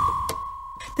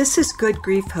 This is Good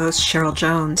Grief host Cheryl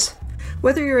Jones.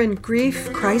 Whether you're in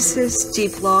grief, crisis,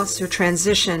 deep loss, or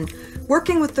transition,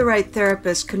 working with the right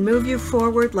therapist can move you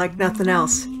forward like nothing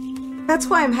else. That's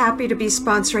why I'm happy to be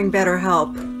sponsoring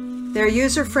BetterHelp. Their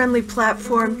user-friendly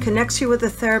platform connects you with a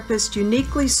therapist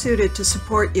uniquely suited to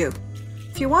support you.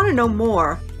 If you want to know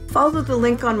more, follow the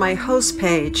link on my host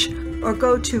page or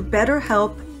go to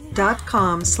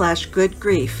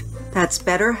betterhelp.com/goodgrief. That's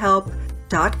betterhelp.com/goodgrief.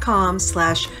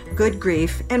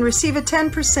 voiceamerica.com/goodgrief and receive a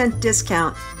 10%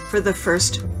 discount for the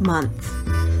first month.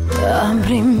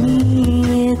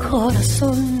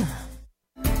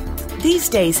 These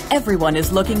days, everyone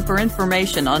is looking for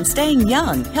information on staying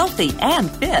young, healthy,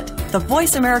 and fit. The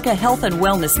Voice America Health and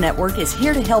Wellness Network is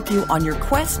here to help you on your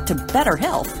quest to better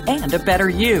health and a better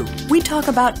you. We talk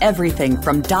about everything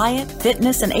from diet,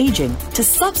 fitness, and aging to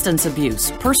substance abuse,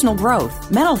 personal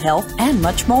growth, mental health, and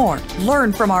much more.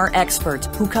 Learn from our experts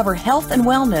who cover health and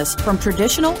wellness from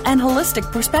traditional and holistic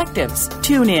perspectives.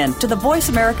 Tune in to the Voice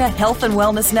America Health and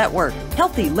Wellness Network.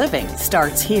 Healthy living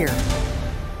starts here.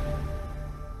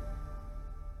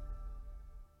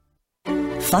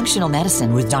 Functional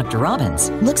Medicine with Dr. Robbins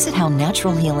looks at how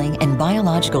natural healing and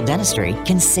biological dentistry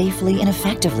can safely and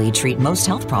effectively treat most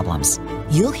health problems.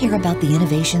 You'll hear about the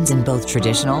innovations in both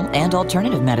traditional and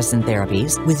alternative medicine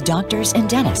therapies with doctors and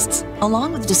dentists,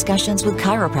 along with discussions with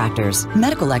chiropractors,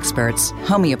 medical experts,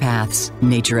 homeopaths,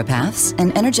 naturopaths,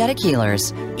 and energetic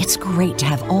healers. It's great to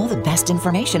have all the best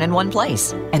information in one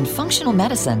place. And Functional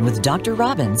Medicine with Dr.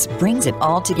 Robbins brings it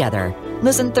all together.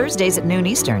 Listen Thursdays at noon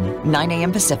Eastern, 9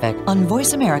 a.m. Pacific on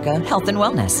Voice America Health and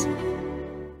Wellness.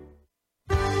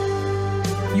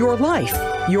 Your life,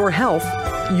 your health,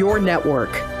 your network.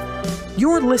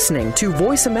 You're listening to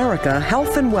Voice America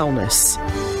Health and Wellness.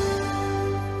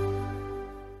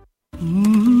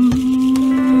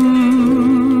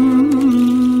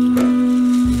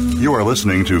 You are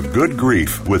listening to Good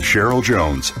Grief with Cheryl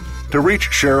Jones. To reach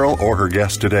Cheryl or her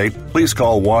guest today, please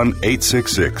call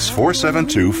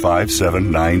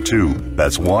 1-866-472-5792.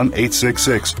 That's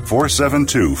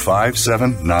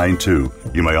 1-866-472-5792.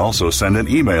 You may also send an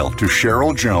email to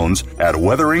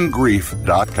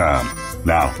CherylJones@weatheringgrief.com.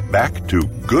 Now, back to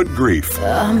Good Grief.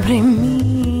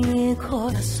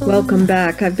 Welcome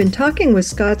back. I've been talking with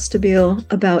Scott Stabile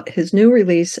about his new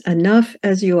release, Enough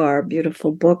as You Are,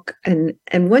 beautiful book. And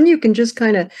when you can just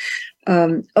kind of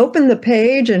open the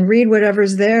page and read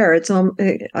whatever's there.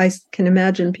 I can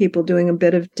imagine people doing a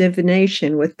bit of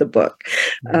divination with the book.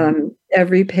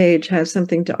 Every page has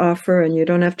something to offer, and you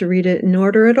don't have to read it in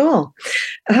order at all.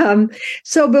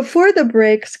 So before the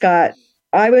break, Scott,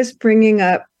 I was bringing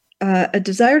up a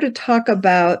desire to talk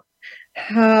about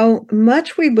how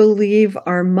much we believe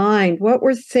our mind, what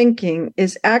we're thinking,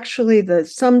 is actually the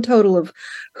sum total of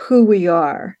who we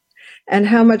are, and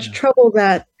how much trouble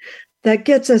that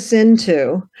gets us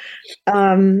into.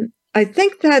 I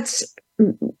think that's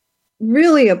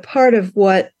really a part of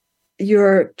what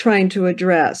you're trying to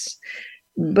address.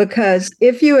 Because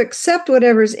if you accept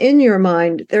whatever's in your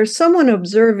mind, there's someone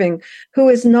observing who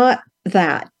is not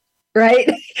that, right?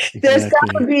 Exactly. There's got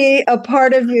to be a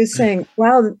part of you saying,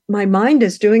 wow, my mind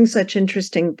is doing such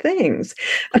interesting things.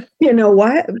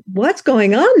 What's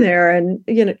going on there? And,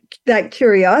 that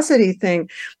curiosity thing.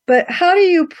 But how do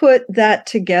you put that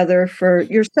together for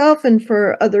yourself and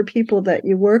for other people that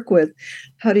you work with?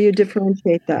 How do you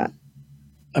differentiate that?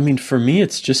 I mean, for me,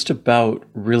 it's just about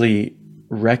really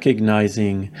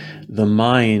recognizing the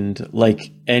mind,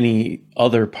 like any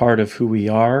other part of who we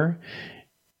are,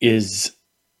 is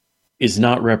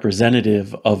not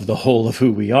representative of the whole of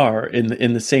who we are.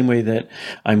 In the same way that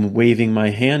I'm waving my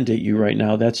hand at you right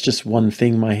now, that's just one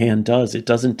thing my hand does. It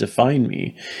doesn't define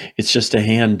me. It's just a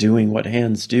hand doing what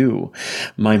hands do.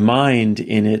 My mind,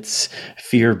 in its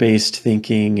fear-based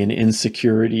thinking and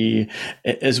insecurity,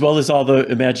 as well as all the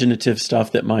imaginative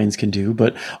stuff that minds can do,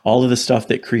 but all of the stuff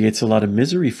that creates a lot of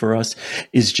misery for us,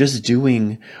 is just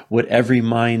doing what every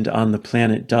mind on the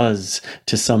planet does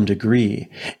to some degree.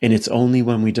 And it's only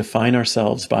when we define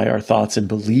ourselves by our thoughts and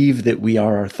believe that we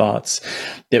are our thoughts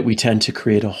that we tend to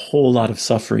create a whole lot of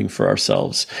suffering for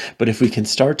ourselves. But if we can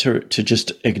start to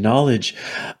just acknowledge,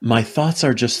 my thoughts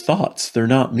are just thoughts, they're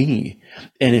not me.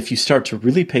 And if you start to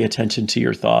really pay attention to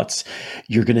your thoughts,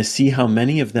 you're going to see how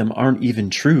many of them aren't even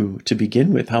true to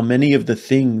begin with, how many of the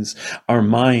things our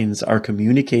minds are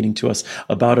communicating to us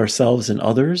about ourselves and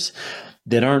others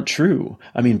that aren't true.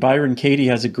 I mean, Byron Katie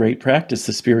has a great practice,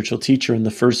 the spiritual teacher. In the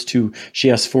first two,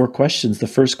 she asks 4 questions. The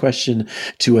first question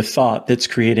to a thought that's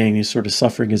creating any sort of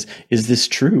suffering is this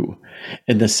true?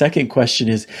 And the second question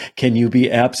is, can you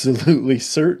be absolutely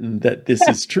certain that this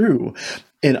is true?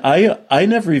 And I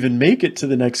never even make it to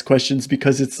the next questions,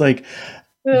 because it's like,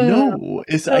 no,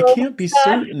 I can't be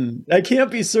certain. I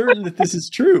can't be certain that this is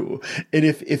true. And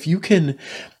if you can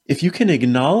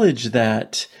acknowledge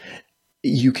that,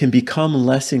 you can become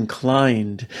less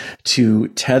inclined to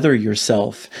tether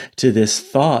yourself to this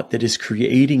thought that is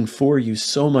creating for you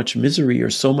so much misery or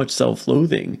so much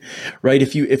self-loathing, right?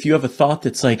 If you have a thought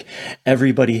that's like,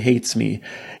 everybody hates me,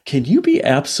 can you be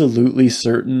absolutely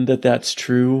certain that that's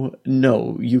true?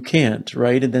 No, you can't,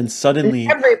 right? And then suddenly,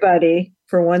 everybody,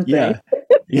 for one thing. Yeah.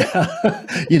 Yeah.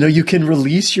 You can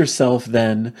release yourself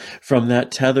then from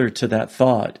that tether to that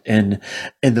thought. And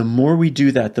the more we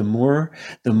do that, the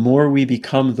more we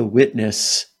become the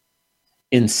witness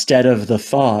instead of the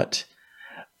thought,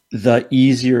 the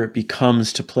easier it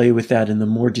becomes to play with that, and the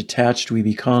more detached we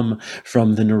become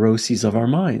from the neuroses of our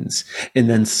minds. And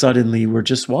then suddenly we're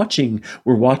watching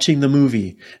the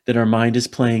movie that our mind is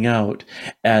playing out.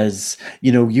 As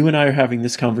you and I are having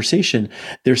this conversation,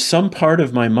 there's some part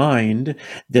of my mind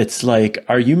that's like,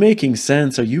 are you making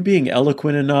sense? Are you being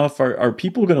eloquent enough? Are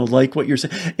people going to like what you're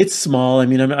saying? It's small. I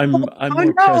mean, I'm more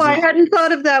present. I hadn't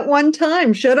thought of that one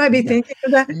time. Should I be thinking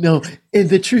of that? No. And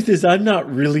the truth is, I'm not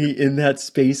really in that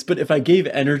space, but if I gave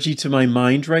energy to my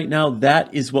mind right now,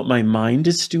 that is what my mind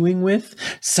is stewing with.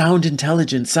 Sound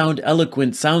intelligent, sound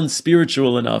eloquent, sound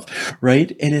spiritual enough,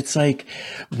 right? And it's like,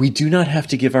 we do not have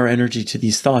to give our energy to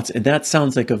these thoughts. And that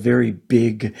sounds like a very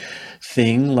big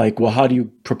thing. Like, well, how do you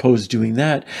propose doing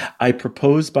that? I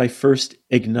propose by first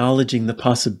acknowledging the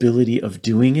possibility of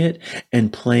doing it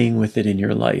and playing with it in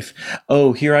your life.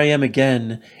 Oh, here I am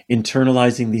again,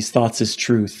 internalizing these thoughts as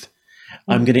truth.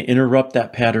 I'm going to interrupt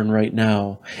that pattern right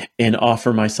now and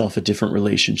offer myself a different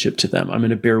relationship to them. I'm going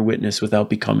to bear witness without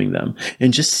becoming them,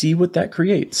 and just see what that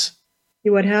creates. See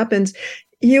what happens.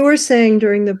 You were saying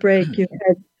during the break you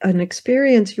had an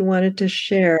experience you wanted to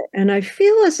share, and I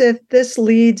feel as if this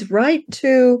leads right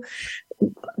to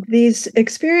these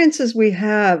experiences we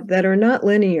have that are not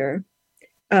linear.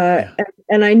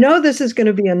 And I know this is going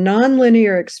to be a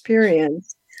non-linear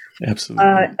experience. Absolutely.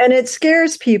 And it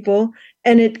scares people.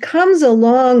 And it comes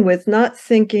along with not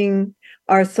thinking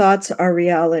our thoughts are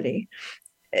reality.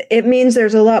 It means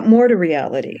there's a lot more to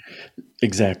reality.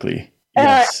 Exactly.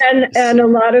 Yes. And a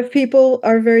lot of people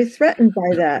are very threatened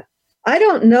by that. I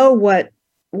don't know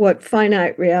what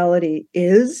finite reality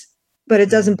is, but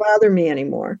it doesn't bother me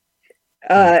anymore.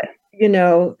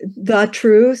 The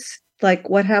truth, like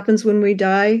what happens when we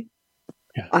die,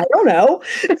 I don't know.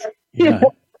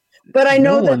 But I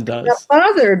know that I'm not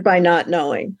bothered by not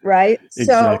knowing, right?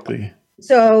 Exactly.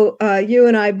 So you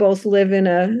and I both live in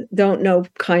a don't know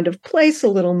kind of place a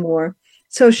little more.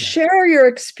 So share your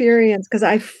experience, because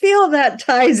I feel that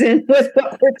ties in with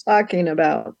what we're talking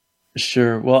about.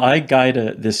 Sure. Well, I guide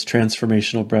this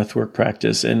transformational breathwork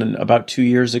practice. And about 2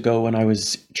 years ago, when I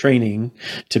was training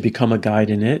to become a guide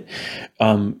in it,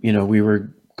 we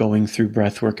were going through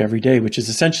breath work every day, which is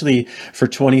essentially for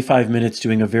 25 minutes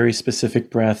doing a very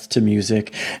specific breath to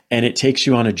music. And it takes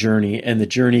you on a journey, and the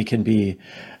journey can be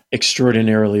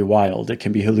extraordinarily wild. It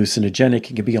can be hallucinogenic.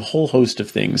 It can be a whole host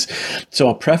of things. So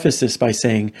I'll preface this by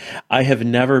saying I have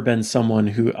never been someone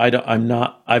who I've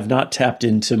not tapped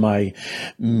into my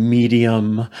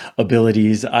medium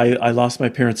abilities. I lost my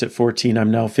parents at 14. I'm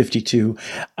now 52.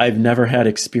 I've never had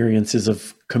experiences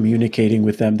of communicating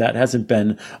with them. That hasn't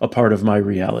been a part of my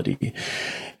reality.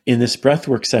 In this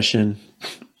breathwork session,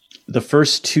 the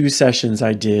first 2 sessions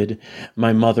I did,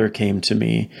 my mother came to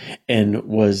me and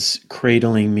was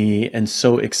cradling me and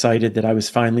so excited that I was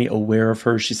finally aware of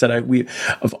her. She said,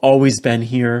 I've always been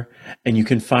here, and you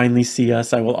can finally see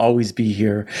us. I will always be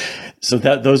here. So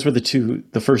those were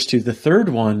the first 2. The third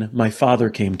one, my father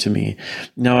came to me.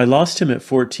 Now, I lost him at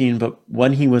 14, but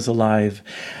when he was alive,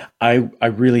 I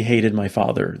really hated my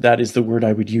father. That is the word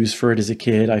I would use for it as a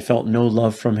kid. I felt no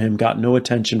love from him, got no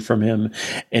attention from him.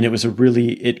 And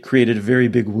it created a very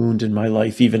big wound in my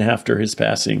life, even after his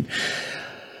passing.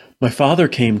 My father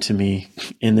came to me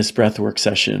in this breathwork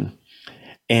session,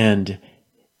 and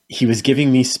he was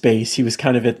giving me space. He was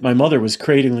my mother was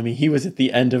cradling me. He was at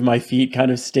the end of my feet,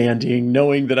 kind of standing,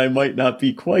 knowing that I might not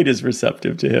be quite as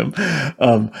receptive to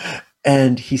him.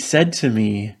 And he said to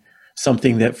me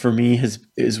something that for me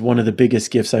is one of the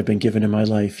biggest gifts I've been given in my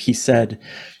life. He said,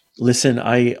 listen,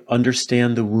 I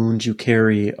understand the wound you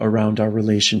carry around our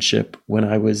relationship when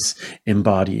I was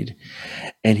embodied.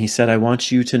 And he said, I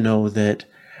want you to know that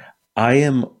I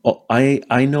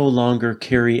no longer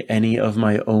carry any of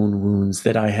my own wounds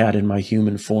that I had in my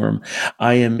human form.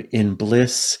 I am in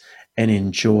bliss and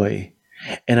in joy.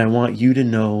 And I want you to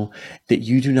know that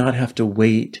you do not have to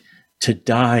wait to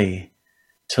die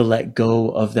to let go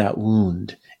of that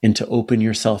wound and to open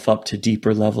yourself up to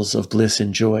deeper levels of bliss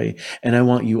and joy. And I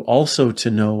want you also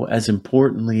to know, as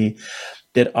importantly,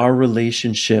 that our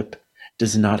relationship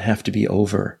does not have to be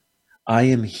over. I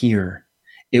am here.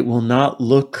 It will not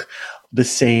look the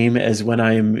same as when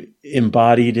I am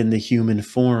embodied in the human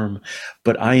form,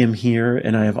 but I am here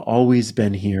and I have always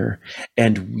been here.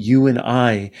 And you and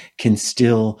I can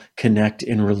still connect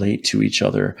and relate to each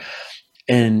other.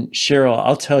 And Cheryl,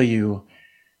 I'll tell you,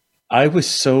 I was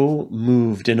so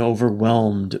moved and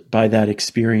overwhelmed by that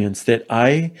experience that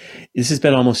this has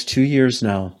been almost 2 years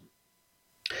now.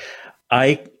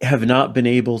 I have not been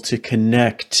able to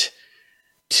connect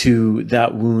to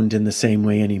that wound in the same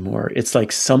way anymore. It's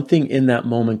like something in that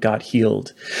moment got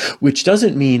healed, which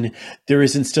doesn't mean there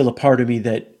isn't still a part of me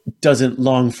that doesn't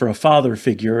long for a father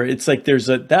figure. It's like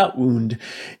that wound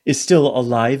is still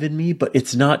alive in me, but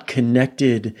it's not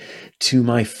connected to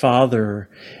my father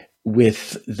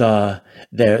with the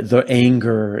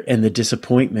anger and the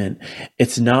disappointment.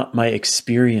 It's not my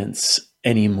experience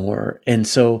anymore. And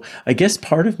so I guess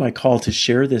part of my call to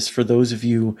share this for those of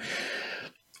you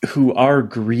who are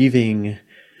grieving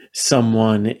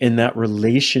someone and that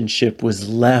relationship was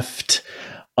left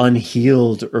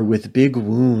unhealed or with big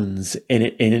wounds, and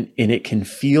it can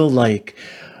feel like,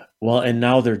 well, and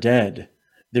now they're dead.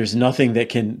 No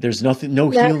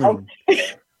healing.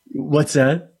 What's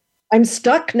that? I'm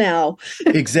stuck now.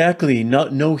 Exactly.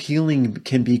 No healing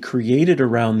can be created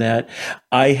around that.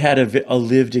 I had a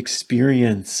lived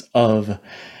experience of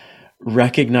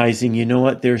recognizing, you know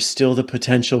what, there's still the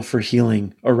potential for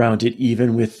healing around it,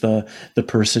 even with the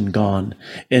person gone.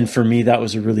 And for me, that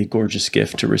was a really gorgeous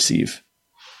gift to receive.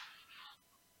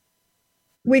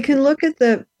 We can look at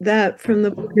that from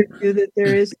the point of view that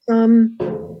there is some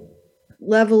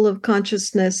level of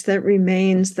consciousness that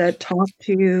remains, that talk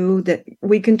to you, that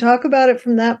we can talk about it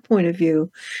from that point of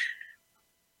view.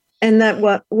 And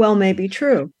that may be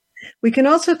true. We can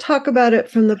also talk about it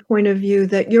from the point of view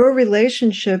that your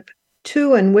relationship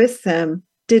to and with them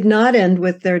did not end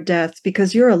with their death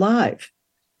because you're alive.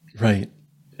 Right.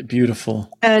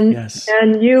 Beautiful. And yes.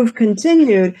 And you've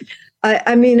continued.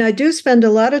 I mean, I do spend a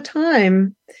lot of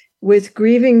time with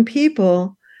grieving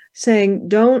people saying,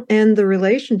 don't end the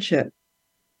relationship.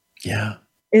 Yeah.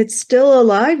 It's still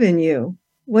alive in you.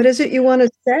 What is it you want to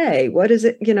say? What is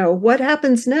it, what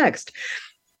happens next?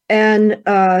 And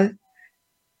I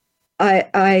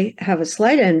have a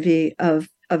slight envy of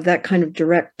that kind of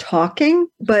direct talking,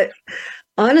 but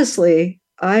honestly,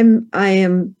 I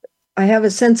have a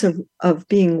sense of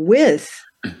being with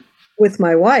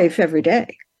my wife every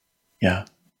day. Yeah.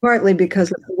 Partly because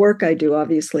of the work I do,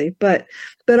 obviously, but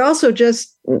also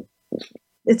just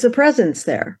it's a presence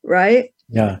there, right?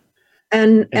 Yeah.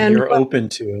 And you're open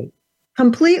to it.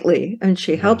 Completely. And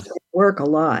she helps me work a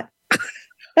lot.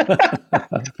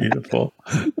 Beautiful.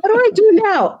 What do I do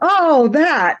now? Oh,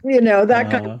 that,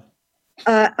 that kind of.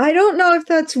 I don't know if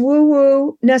that's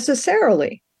woo-woo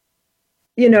necessarily.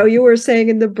 You were saying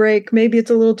in the break, maybe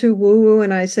it's a little too woo-woo.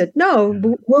 And I said, no,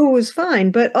 woo-woo is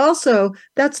fine. But also,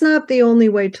 that's not the only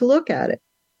way to look at it.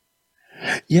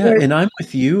 Yeah. And I'm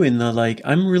with you in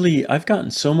the, I've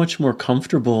gotten so much more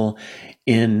comfortable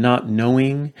in not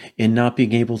knowing, in not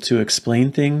being able to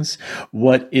explain things.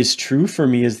 What is true for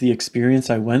me is the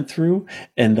experience I went through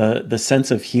and the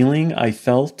sense of healing I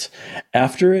felt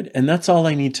after it. And that's all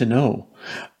I need to know.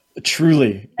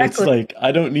 Truly. Exactly. It's like,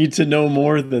 I don't need to know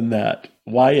more than that.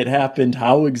 Why it happened,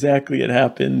 how exactly it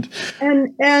happened.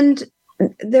 And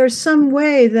there's some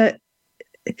way that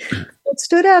what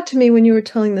stood out to me when you were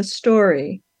telling the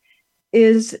story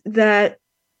is that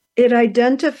it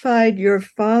identified your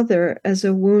father as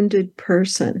a wounded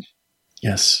person.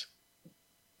 Yes.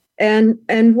 And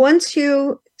once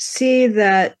you see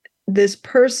that this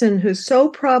person who's so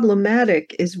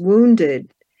problematic is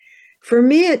wounded, for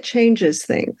me, it changes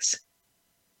things.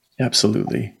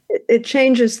 Absolutely. It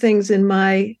changes things in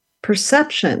my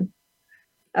perception.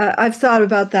 I've thought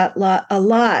about that a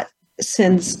lot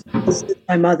since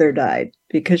my mother died,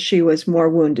 because she was more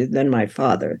wounded than my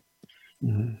father.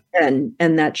 Mm-hmm.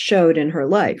 And that showed in her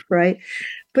life, right?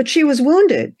 But she was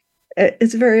wounded.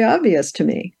 It's very obvious to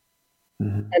me.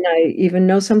 Mm-hmm. And I even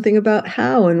know something about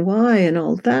how and why and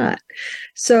all that.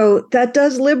 So that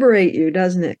does liberate you,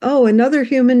 doesn't it? Oh, another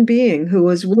human being who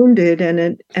was wounded and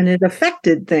it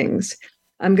affected things.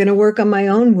 I'm going to work on my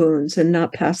own wounds and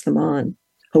not pass them on,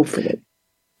 hopefully.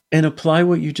 And apply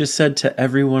what you just said to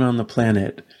everyone on the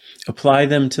planet. Apply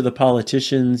them to the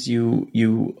politicians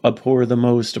you abhor the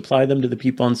most. Apply them to the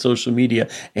people on social media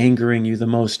angering you the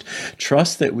most.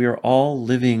 Trust that we are all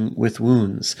living with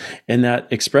wounds. And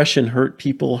that expression, hurt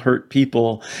people,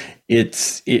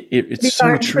 it's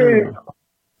so true.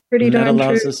 Pretty and that darn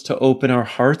allows true. us to open our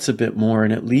hearts a bit more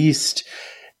and at least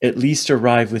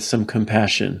arrive with some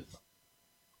compassion.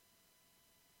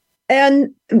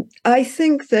 And I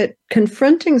think that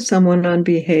confronting someone on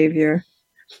behavior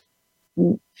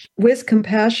with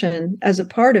compassion as a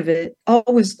part of it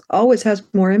always has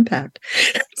more impact.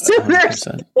 So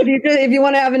if you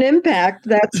want to have an impact,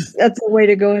 that's a way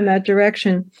to go in that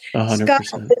direction. 100%. Scott,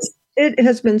 it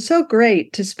has been so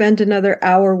great to spend another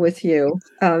hour with you.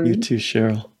 You too,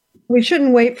 Cheryl. We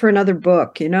shouldn't wait for another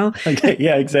book, Okay,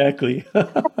 yeah, exactly.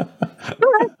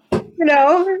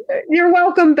 You're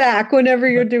welcome back whenever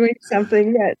you're doing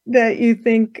something that you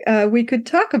think we could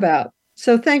talk about.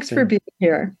 So thanks for being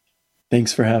here.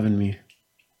 Thanks for having me.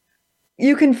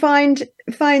 You can find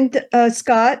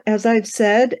Scott, as I've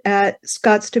said, at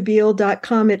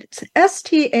scottstabile.com. It's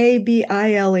STABILE.com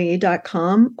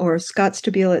or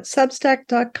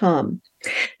scottstabile@substack.com.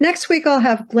 Next week, I'll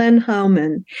have Glenn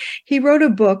Howman. He wrote a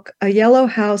book, A Yellow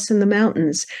House in the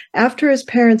Mountains, after his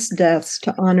parents' deaths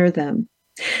to honor them.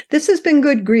 This has been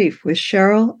Good Grief with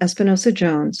Cheryl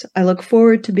Espinosa-Jones. I look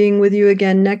forward to being with you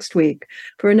again next week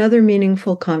for another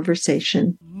meaningful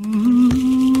conversation.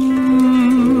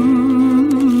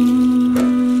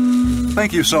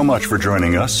 Thank you so much for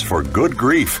joining us for Good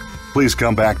Grief. Please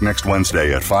come back next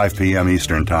Wednesday at 5 p.m.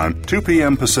 Eastern Time, 2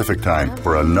 p.m. Pacific Time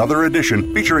for another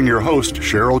edition featuring your host,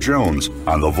 Cheryl Jones,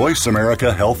 on the Voice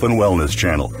America Health and Wellness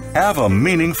Channel. Have a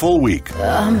meaningful week.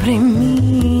 Abre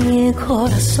mi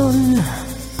corazón.